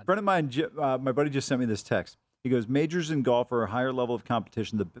 Exactly. God. A friend of mine, my buddy just sent me this text. He goes, majors in golf are a higher level of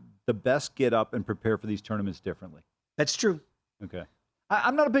competition. The best get up and prepare for these tournaments differently. That's true. Okay.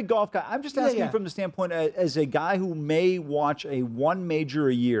 I'm not a big golf guy. I'm just asking from the standpoint as a guy who may watch one major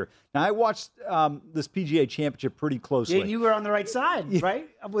a year. Now, I watched this PGA Championship pretty closely. Yeah, you were on the right side, right?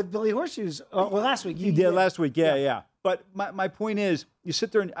 With Billy Horseshoes. Last week. You did last week, yeah. But my point is, you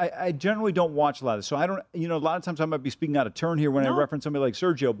sit there and I generally don't watch a lot of this. So I don't, a lot of times I might be speaking out of turn here when I reference somebody like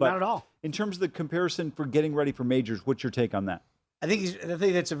Sergio. But not at all. In terms of the comparison for getting ready for majors, what's your take on that? I think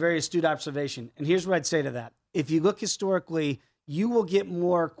that's a very astute observation. And here's what I'd say to that. If you look historically, you will get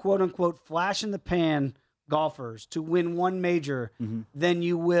more quote-unquote flash-in-the-pan golfers to win one major than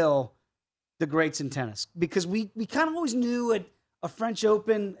you will the greats in tennis. Because we kind of always knew at a French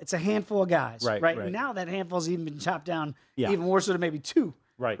Open, it's a handful of guys. Right? And now that handful's even been chopped down even more so to maybe two.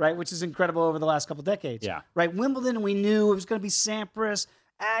 Right? Which is incredible over the last couple decades. Yeah. Right? Wimbledon, we knew it was going to be Sampras.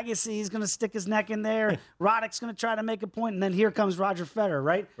 Agassi's going to stick his neck in there. Roddick's going to try to make a point. And then here comes Roger Federer,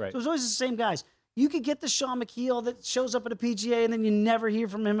 right? So it's always the same guys. You could get the Sean McKeel that shows up at a PGA and then you never hear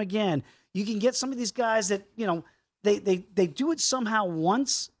from him again. You can get some of these guys that, they do it somehow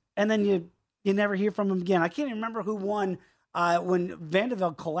once and then you never hear from them again. I can't even remember who won when Van de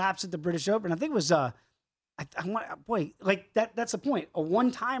Velde collapsed at the British Open. I think it was, that's the point. A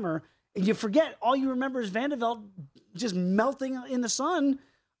one-timer, and you forget. All you remember is Van de Velde just melting in the sun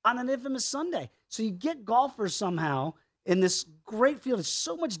on an infamous Sunday. So you get golfers somehow in this great field. It's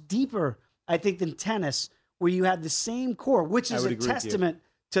so much deeper, I think, than tennis, where you have the same core, which is a testament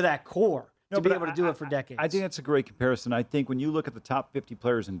to that core to be able to do it for decades. I think that's a great comparison. I think when you look at the top 50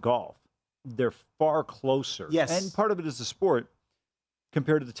 players in golf, they're far closer. Yes. And part of it is the sport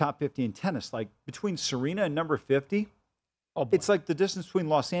compared to the top 50 in tennis. Like between Serena and number 50, it's like the distance between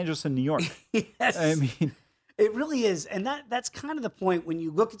Los Angeles and New York. Yes. I mean, it really is. And that's kind of the point when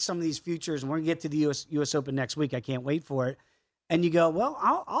you look at some of these futures, and we're going to get to the US Open next week. I can't wait for it. And you go, well,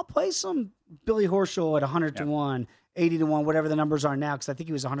 I'll play some Billy Horschel at 100 to 1, 80 to 1, whatever the numbers are now, because I think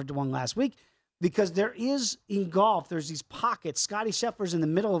he was 100 to 1 last week. Because there is, in golf, there's these pockets. Scottie Scheffler's in the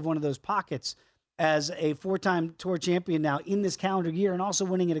middle of one of those pockets as a 4-time tour champion now in this calendar year and also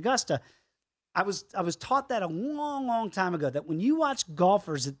winning at Augusta. I was taught that a long, long time ago, that when you watch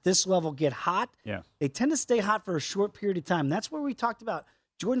golfers at this level get hot, they tend to stay hot for a short period of time. That's where we talked about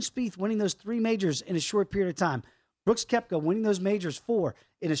Jordan Spieth winning those 3 majors in a short period of time. Brooks Koepka winning those majors 4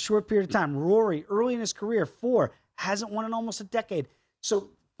 in a short period of time. Rory, early in his career, 4, hasn't won in almost a decade. So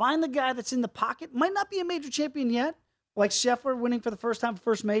find the guy that's in the pocket. Might not be a major champion yet, like Scheffler winning for the first time,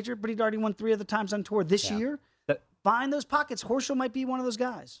 first major, but he'd already won 3 other times on tour this year. Find those pockets. Horschel might be one of those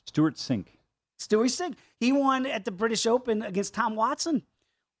guys. Stewart Cink. He won at the British Open against Tom Watson.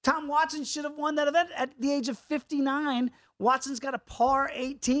 Tom Watson should have won that event at the age of 59. Watson's got a par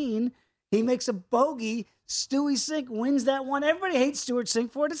 18. He makes a bogey. Stewie Cink wins that one. Everybody hates Stewart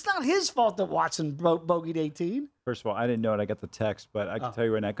Cink for it. It's not his fault that Watson bogeyed 18. First of all, I didn't know it. I got the text, but I can tell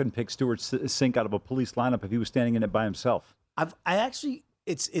you right now, I couldn't pick Stewart Cink out of a police lineup if he was standing in it by himself.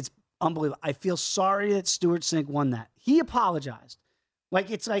 It's unbelievable. I feel sorry that Stewart Cink won that. He apologized.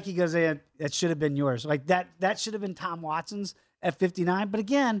 It's like he goes, hey, that should have been yours. Like that should have been Tom Watson's at 59. But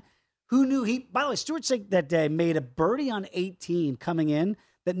again, who knew by the way, Stewart Cink that day made a birdie on 18 coming in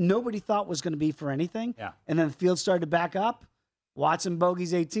that nobody thought was going to be for anything. Yeah. And then the field started to back up. Watson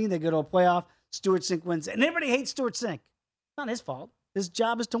bogeys 18. They go to a playoff. Stewart Cink wins. And everybody hates Stewart Cink. Not his fault. His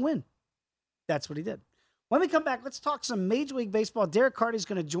job is to win. That's what he did. When we come back, let's talk some Major League Baseball. Derek Carty's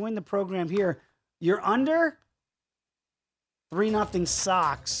going to join the program here. You're under 3-0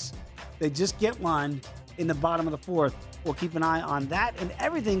 Sox. They just get one. in the bottom of the fourth. We'll keep an eye on that and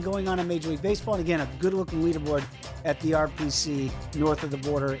everything going on in Major League Baseball. And again, a good-looking leaderboard at the RPC north of the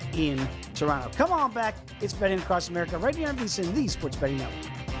border in Toronto. Come on back. It's Betting Across America right here on VSiN, the Sports Betting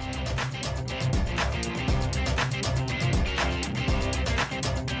Network.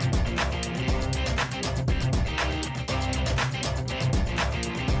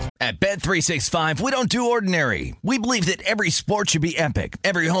 At Bet365, we don't do ordinary. We believe that every sport should be epic.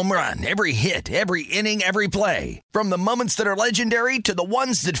 Every home run, every hit, every inning, every play. From the moments that are legendary to the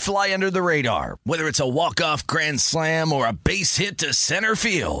ones that fly under the radar. Whether it's a walk-off grand slam or a base hit to center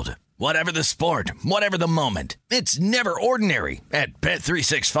field. Whatever the sport, whatever the moment. It's never ordinary at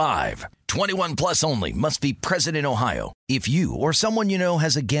Bet365. 21 plus only. Must be present in Ohio. If you or someone you know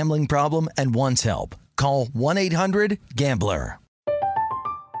has a gambling problem and wants help, call 1-800-GAMBLER.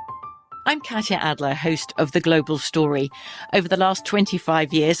 I'm Katya Adler, host of The Global Story. Over the last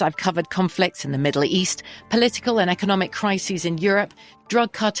 25 years, I've covered conflicts in the Middle East, political and economic crises in Europe,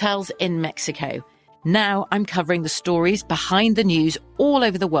 drug cartels in Mexico. Now I'm covering the stories behind the news all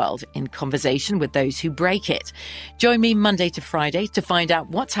over the world in conversation with those who break it. Join me Monday to Friday to find out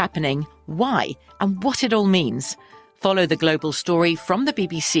what's happening, why, and what it all means. Follow The Global Story from the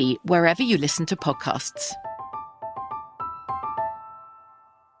BBC wherever you listen to podcasts.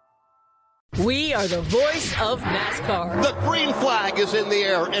 We are the voice of NASCAR. The green flag is in the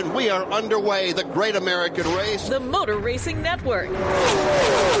air, and we are underway. The Great American Race. The Motor Racing Network.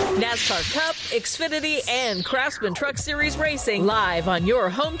 NASCAR Cup, Xfinity, and Craftsman Truck Series Racing live on your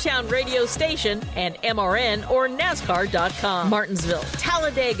hometown radio station and MRN or NASCAR.com. Martinsville,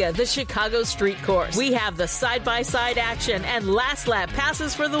 Talladega, the Chicago Street Course. We have the side-by-side action and last lap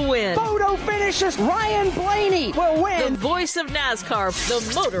passes for the win. Photo finishes. Ryan Blaney will win. The voice of NASCAR,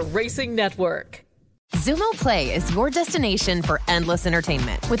 the Motor Racing Network. Xumo Play is your destination for endless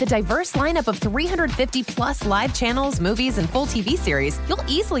entertainment. With a diverse lineup of 350 plus live channels, movies, and full TV series, you'll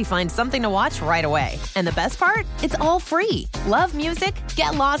easily find something to watch right away. And the best part? It's all free. Love music?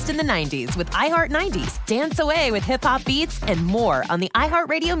 Get lost in the 90s with iHeart 90s, dance away with hip-hop beats, and more on the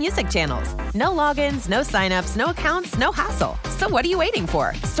iHeartRadio music channels. No logins, no signups, no accounts, no hassle. So what are you waiting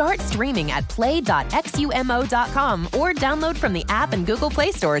for? Start streaming at play.xumo.com or download from the app and Google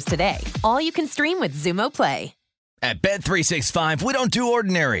Play stores today. All you can stream with Xumo Play. At Bet365, we don't do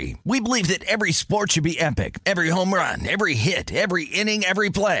ordinary. We believe that every sport should be epic. Every home run, every hit, every inning, every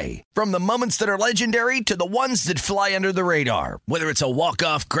play. From the moments that are legendary to the ones that fly under the radar. Whether it's a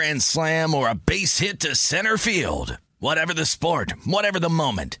walk-off grand slam or a base hit to center field. Whatever the sport, whatever the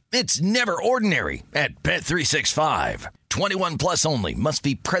moment. It's never ordinary at Bet365. 21 plus only. Must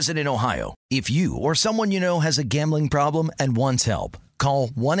be present in Ohio. If you or someone you know has a gambling problem and wants help, call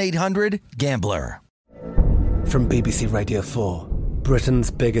 1-800-GAMBLER. From BBC Radio 4,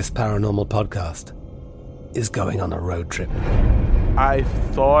 Britain's biggest paranormal podcast is going on a road trip. I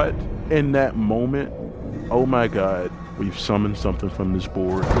thought in that moment, oh my God, we've summoned something from this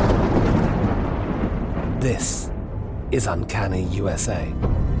board. This is Uncanny USA.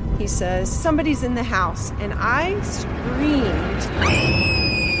 He says, somebody's in the house, and I screamed.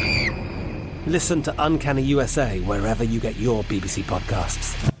 Listen to Uncanny USA wherever you get your BBC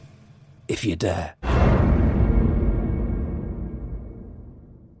podcasts, if you dare.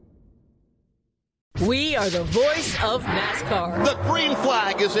 We are the voice of NASCAR. The green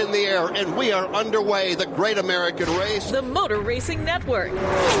flag is in the air, and we are underway. The Great American Race. The Motor Racing Network.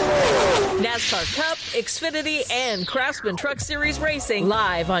 NASCAR Cup, Xfinity, and Craftsman Truck Series Racing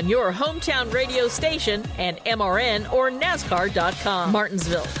live on your hometown radio station and MRN or NASCAR.com.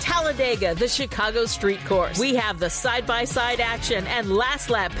 Martinsville, Talladega, the Chicago Street Course. We have the side-by-side action and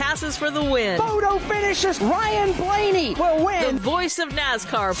last lap passes for the win. Photo finishes. Ryan Blaney will win. The voice of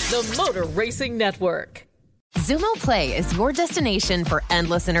NASCAR, the Motor Racing Network. Xumo Play is your destination for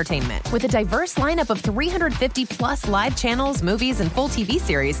endless entertainment. With a diverse lineup of 350 plus live channels, movies, and full TV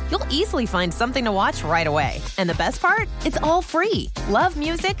series, you'll easily find something to watch right away. And the best part? It's all free. Love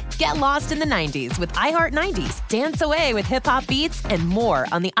music? Get lost in the 90s with iHeart 90s, dance away with hip-hop beats, and more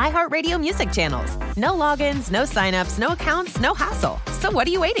on the iHeartRadio music channels. No logins, no signups, no accounts, no hassle. So what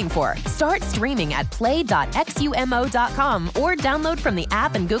are you waiting for? Start streaming at play.xumo.com or download from the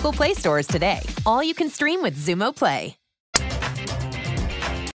app and Google Play stores today. All you can stream with Xumo Play.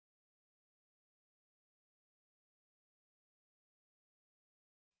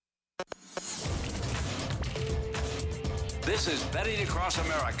 This is Betting Across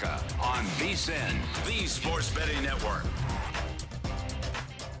America on VSiN, the Sports Betting Network.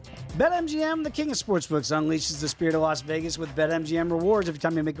 BetMGM, the king of sportsbooks, unleashes the spirit of Las Vegas with BetMGM rewards. Every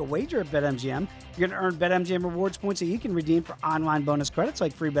time you make a wager at BetMGM, you're going to earn BetMGM rewards points that you can redeem for online bonus credits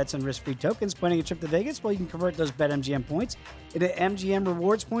like free bets and risk-free tokens. Planning a trip to Vegas? Well, you can convert those BetMGM points into MGM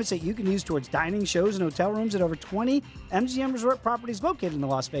rewards points that you can use towards dining, shows, and hotel rooms at over 20 MGM resort properties located in the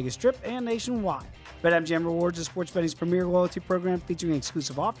Las Vegas Strip and nationwide. BetMGM Rewards is sports betting's premier loyalty program featuring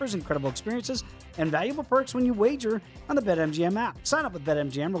exclusive offers, incredible experiences, and valuable perks when you wager on the BetMGM app. Sign up with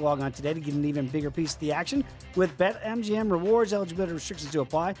BetMGM or log on today to get an even bigger piece of the action with BetMGM Rewards. Eligibility restrictions do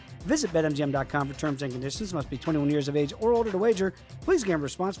apply. Visit BetMGM.com for terms and conditions. Must be 21 years of age or older to wager. Please gamble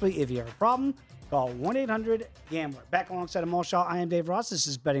responsibly. If you have a problem, call 1-800-GAMBLER. Back alongside Amal Shaw, I am Dave Ross. This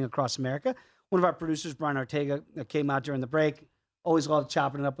is Betting Across America. One of our producers, Brian Ortega, came out during the break. Always love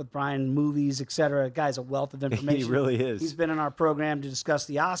chopping it up with Brian, movies, etc. Guy's a wealth of information. He really is. He's been on our program to discuss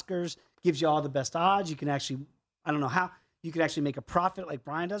the Oscars, gives you all the best odds. You can actually, I don't know how, you can actually make a profit like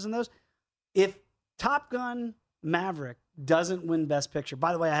Brian does in those. If Top Gun Maverick doesn't win Best Picture,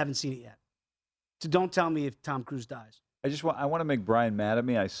 by the way, I haven't seen it yet. So don't tell me if Tom Cruise dies. I want to make Brian mad at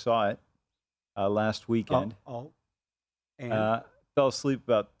me. I saw it last weekend. And fell asleep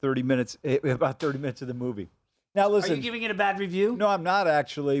about 30 minutes of the movie. Now, listen. Are you giving it a bad review? No, I'm not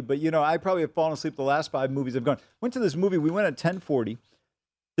actually. But, I probably have fallen asleep the last 5 movies I've gone. Went to this movie. We went at 10:40.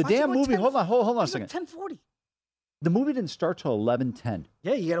 The damn movie. Hold on a second. 10:40. The movie didn't start till 11:10.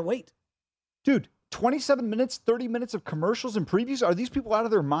 Yeah, you got to wait. Dude, 27 minutes, 30 minutes of commercials and previews. Are these people out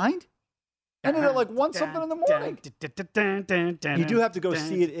of their mind? Ended at like 1 something in the morning. You do have to go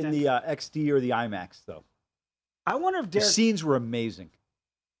see it in the XD or the IMAX, though. I wonder if the scenes were amazing.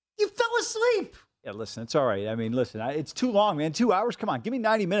 You fell asleep. Yeah, listen, it's all right. I mean, listen, it's too long, man. 2 hours? Come on, give me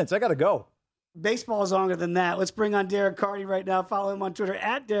 90 minutes. I got to go. Baseball is longer than that. Let's bring on Derek Carty right now. Follow him on Twitter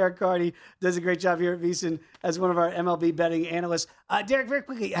at Derek Carty. Does a great job here at VSiN as one of our MLB betting analysts. Derek, very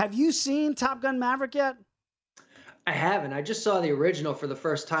quickly, have you seen Top Gun Maverick yet? I haven't. I just saw the original for the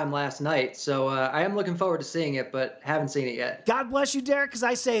first time last night, so I am looking forward to seeing it, but haven't seen it yet. God bless you, Derek, because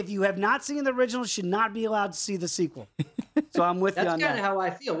I say if you have not seen the original, you should not be allowed to see the sequel. So I'm with you on that. That's kind of how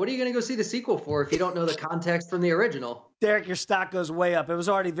I feel. What are you going to go see the sequel for if you don't know the context from the original? Derek, your stock goes way up. It was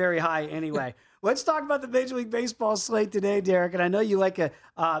already very high anyway. Let's talk about the Major League Baseball slate today, Derek. And I know you like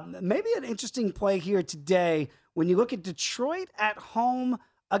maybe an interesting play here today. When you look at Detroit at home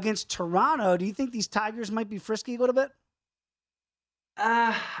against Toronto, do you think these Tigers might be frisky a little bit?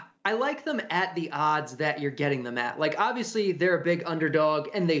 I like them at the odds that you're getting them at. Like, obviously, they're a big underdog,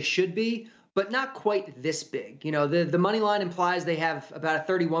 and they should be, but not quite this big. You know, the money line implies they have about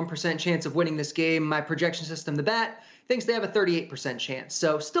a 31% chance of winning this game. My projection system, the bet, thinks they have a 38% chance.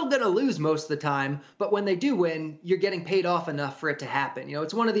 So still going to lose most of the time, but when they do win, you're getting paid off enough for it to happen. You know,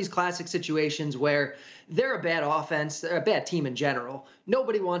 it's one of these classic situations where they're a bad offense, they're a bad team in general.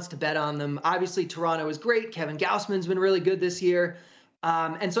 Nobody wants to bet on them. Obviously, Toronto is great. Kevin Gausman's been really good this year.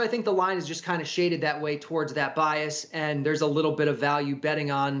 And so I think the line is just kind of shaded that way towards that bias, and there's a little bit of value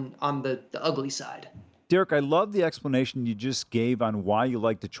betting on the ugly side. Derek, I love the explanation you just gave on why you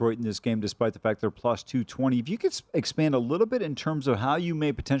like Detroit in this game, despite the fact they're plus 220. If you could expand a little bit in terms of how you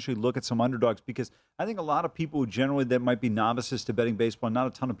may potentially look at some underdogs, because I think a lot of people generally that might be novices to betting baseball, not a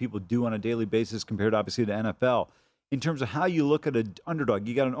ton of people do on a daily basis compared obviously to NFL, in terms of how you look at an underdog.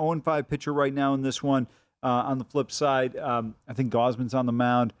 You got an 0-5 pitcher right now in this one. On the flip side, I think Gausman's on the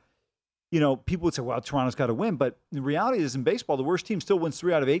mound. You know, people would say, well, Toronto's got to win. But the reality is in baseball, the worst team still wins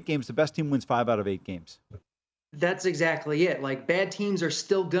 3 out of 8 games. The best team wins 5 out of 8 games. That's exactly it. Like, bad teams are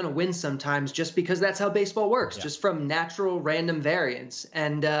still going to win sometimes just because that's how baseball works, just from natural random variance.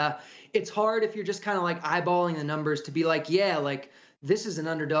 And it's hard if you're just kind of like eyeballing the numbers to be like, yeah, like this is an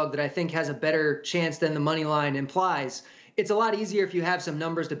underdog that I think has a better chance than the money line implies. It's a lot easier if you have some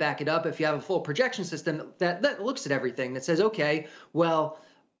numbers to back it up, if you have a full projection system that looks at everything, that says, okay, well,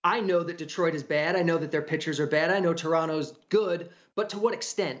 I know that Detroit is bad. I know that their pitchers are bad. I know Toronto's good, but to what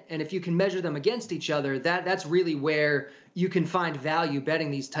extent? And if you can measure them against each other, that's really where you can find value betting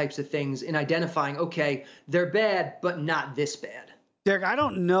these types of things in identifying, okay, they're bad, but not this bad. Derek, I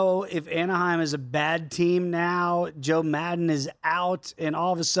don't know if Anaheim is a bad team now. Joe Madden is out, and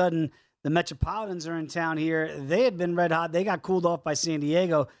all of a sudden the Metropolitans are in town here. They had been red hot. They got cooled off by San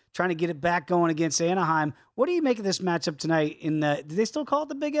Diego, trying to get it back going against Anaheim. What do you make of this matchup tonight? Do they still call it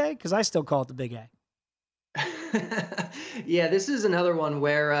the Big A? Because I still call it the Big A. Yeah, this is another one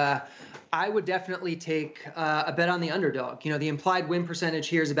where I would definitely take a bet on the underdog. You know, the implied win percentage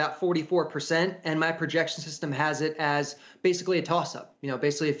here is about 44%, and my projection system has it as basically a toss-up, you know,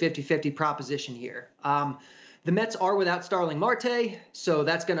 basically a 50-50 proposition here. The Mets are without Starling Marte, so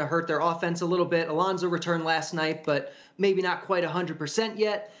that's going to hurt their offense a little bit. Alonso returned last night, but maybe not quite 100%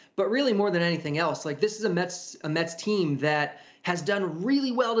 yet. But really, more than anything else, like, this is a Mets team that has done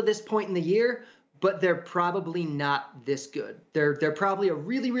really well to this point in the year, but they're probably not this good. They're probably a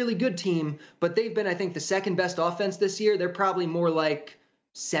really, really good team, but they've been, I think, the second best offense this year. They're probably more like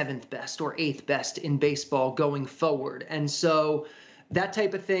 7th best or 8th best in baseball going forward. And so that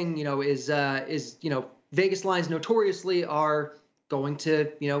type of thing, is Vegas lines notoriously are going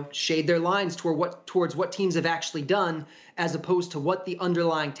to, shade their lines towards what teams have actually done, as opposed to what the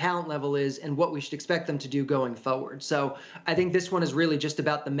underlying talent level is and what we should expect them to do going forward. So I think this one is really just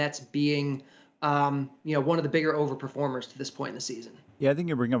about the Mets being, one of the bigger overperformers to this point in the season. Yeah, I think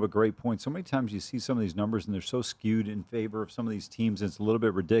you bring up a great point. So many times you see some of these numbers and they're so skewed in favor of some of these teams, and it's a little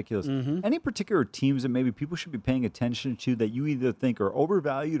bit ridiculous. Any particular teams that maybe people should be paying attention to that you either think are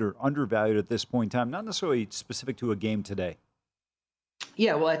overvalued or undervalued at this point in time, not necessarily specific to a game today?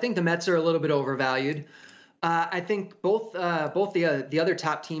 Yeah, well, I think the Mets are a little bit overvalued. I think both the other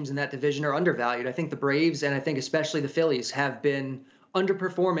top teams in that division are undervalued. I think the Braves and I think especially the Phillies have been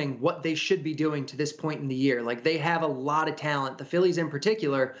underperforming what they should be doing to this point in the year. Like, they have a lot of talent, the Phillies in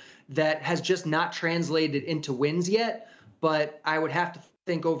particular, that has just not translated into wins yet. But I would have to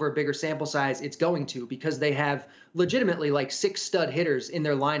think over a bigger sample size it's going to, because they have legitimately like 6 stud hitters in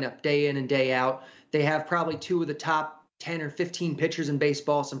their lineup day in and day out. They have probably 2 of the top 10 or 15 pitchers in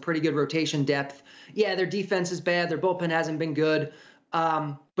baseball, some pretty good rotation depth. Yeah, their defense is bad. Their bullpen hasn't been good.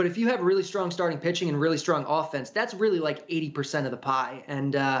 But if you have really strong starting pitching and really strong offense, that's really like 80% of the pie.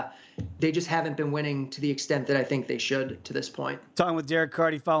 And they just haven't been winning to the extent that I think they should to this point. Talking with Derek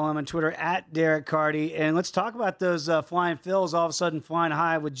Carty. Follow him on Twitter at Derek Carty. And let's talk about those flying Phils all of a sudden flying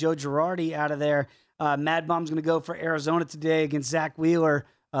high with Joe Girardi out of there. Mad Bum's going to go for Arizona today against Zach Wheeler,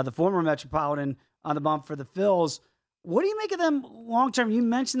 the former Metropolitan, on the bump for the Phils. What do you make of them long-term? You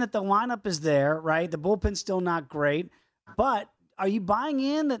mentioned that the lineup is there, right? The bullpen's still not great. But are you buying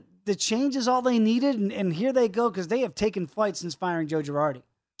in that the change is all they needed? And here they go, because they have taken flight since firing Joe Girardi.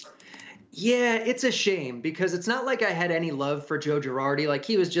 Yeah, it's a shame, because it's not like I had any love for Joe Girardi. Like,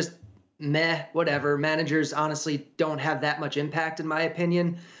 he was just meh, whatever. Managers honestly don't have that much impact, in my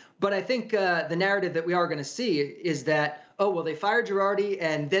opinion. But I think the narrative that we are going to see is that, oh, well, they fired Girardi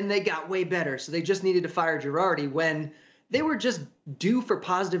and then they got way better, so they just needed to fire Girardi, when they were just due for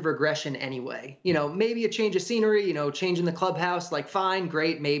positive regression anyway. Maybe a change of scenery, change in the clubhouse, like, fine,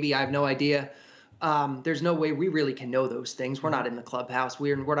 great, maybe, I have no idea. There's no way we really can know those things. We're not in the clubhouse.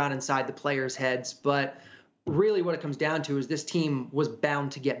 We're not inside the players' heads. But really what it comes down to is this team was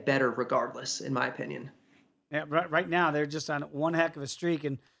bound to get better regardless, in my opinion. Yeah, right now they're just on one heck of a streak.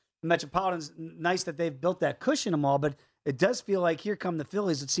 And Metropolitan's nice that they've built that cushion them all, but it does feel like here come the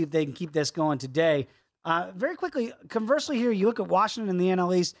Phillies. Let's see if they can keep this going today. Very quickly, conversely here, you look at Washington in the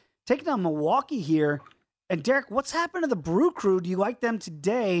NL East, taking on Milwaukee here. And Derek, what's happened to the Brew Crew? Do you like them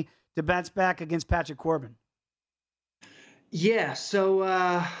today to bounce back against Patrick Corbin? Yeah, so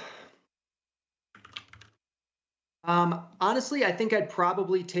honestly, I think I'd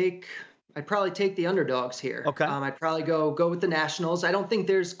probably take the underdogs here. Okay. I'd probably go with the Nationals. I don't think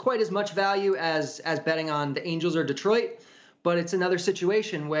there's quite as much value as betting on the Angels or Detroit, but it's another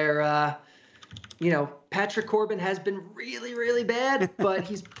situation where Patrick Corbin has been really, really bad, but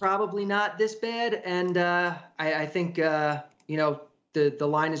he's probably not this bad. And I think the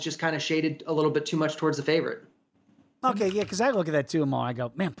line is just kind of shaded a little bit too much towards the favorite. Okay, yeah, because I look at that too, Mo. I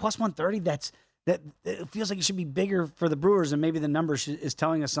go, man, plus 130. That it feels like it should be bigger for the Brewers, and maybe the number is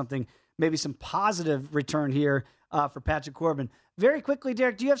telling us something. Maybe some positive return here for Patrick Corbin. Very quickly,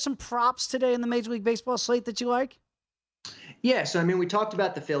 Derek, do you have some props today in the Major League Baseball slate that you like? Yeah, so we talked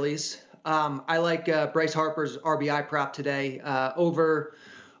about the Phillies. I like Bryce Harper's RBI prop today, over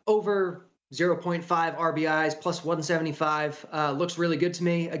 0.5 RBIs, plus 175. Looks really good to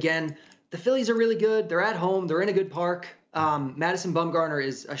me. Again, the Phillies are really good. They're at home. They're in a good park. Madison Bumgarner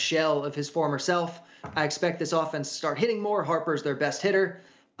is a shell of his former self. I expect this offense to start hitting more. Harper's their best hitter.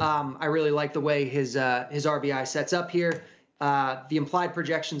 I really like the way his RBI sets up here. The implied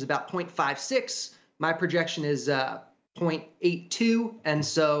projection is about 0.56. My projection is 0.82, and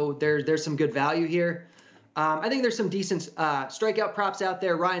so there's some good value here. I think there's some decent strikeout props out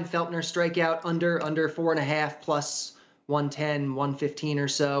there. Ryan Feltner strikeout under 4.5 plus 110, 115 or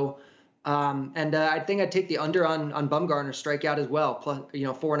so. And I think I'd take the under on Bumgarner strikeout as well. Plus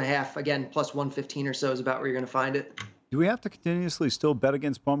 4.5 again, plus 115 or so is about where you're going to find it. Do we have to continuously still bet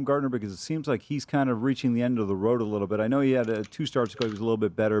against Bumgarner, because it seems like he's kind of reaching the end of the road a little bit? I know he had 2 starts ago, he was a little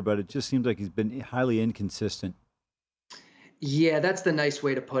bit better, but it just seems like he's been highly inconsistent. Yeah, that's the nice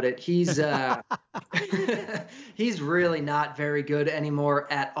way to put it. He's he's really not very good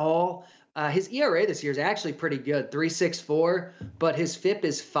anymore at all. His ERA this year is actually pretty good, 3.64, but his FIP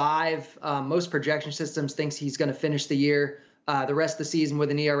is 5. Most projection systems thinks he's going to finish the year, the rest of the season with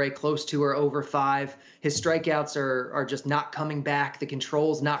an ERA close to or over 5. His strikeouts are just not coming back. The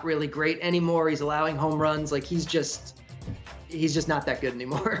control's not really great anymore. He's allowing home runs. Like he's just not that good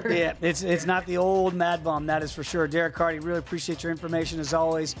anymore. Yeah, it's not the old Mad Bum, that is for sure. Derek Carty, really appreciate your information as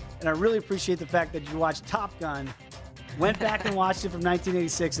always, and I really appreciate the fact that you watched Top Gun, went back and watched it from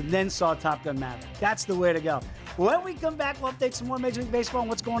 1986, and then saw Top Gun Maverick. That's the way to go. When we come back, we'll update some more Major League Baseball and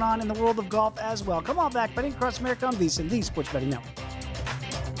what's going on in the world of golf as well. Come on back, Betting Across America on VSiN, the Sports Betting Network.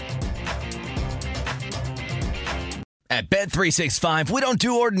 At Bet365, we don't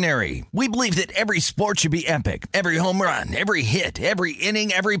do ordinary. We believe that every sport should be epic. Every home run, every hit, every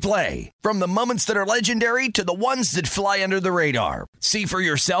inning, every play. From the moments that are legendary to the ones that fly under the radar. See for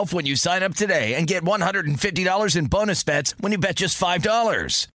yourself when you sign up today and get $150 in bonus bets when you bet just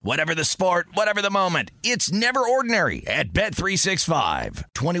 $5. Whatever the sport, whatever the moment, it's never ordinary at Bet365.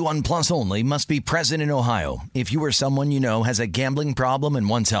 21 plus only. Must be present in Ohio. If you or someone you know has a gambling problem and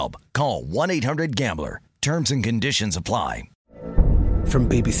wants help, call 1-800-GAMBLER. Terms and conditions apply. From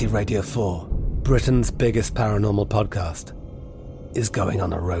BBC Radio 4, Britain's biggest paranormal podcast is going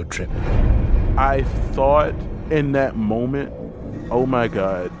on a road trip. I thought in that moment, oh my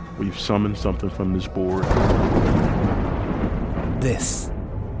God, we've summoned something from this board. This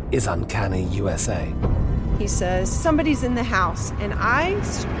is Uncanny USA. He says, somebody's in the house, and I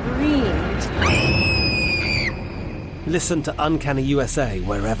screamed. Listen to Uncanny USA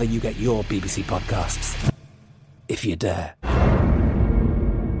wherever you get your BBC podcasts, if you dare.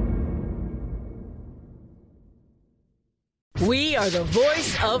 We are the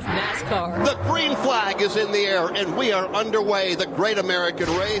voice of NASCAR. The green flag is in the air, and we are underway. The Great American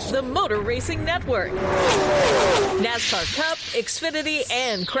Race. The Motor Racing Network. NASCAR Cup, Xfinity,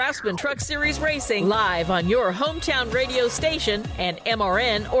 and Craftsman Truck Series Racing live on your hometown radio station and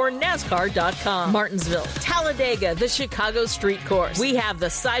MRN or NASCAR.com. Martinsville, Talladega, the Chicago Street Course. We have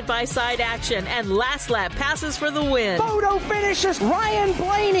the side-by-side action and last lap passes for the win. Photo finishes. Ryan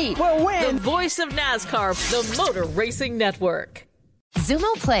Blaney will win. The voice of NASCAR, the Motor Racing Network.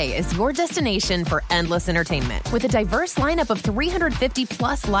 Xumo Play is your destination for endless entertainment. With a diverse lineup of 350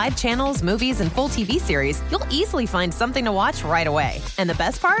 plus live channels, movies, and full TV series, you'll easily find something to watch right away. And the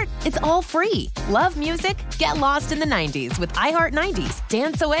best part? It's all free. Love music? Get lost in the 90s with iHeart 90s,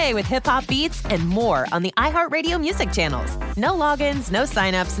 dance away with hip-hop beats, and more on the iHeartRadio music channels. No logins, no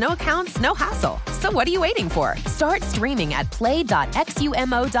signups, no accounts, no hassle. So what are you waiting for? Start streaming at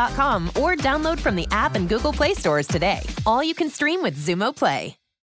play.xumo.com or download from the app and Google Play stores today. All you can stream with Xumo Play.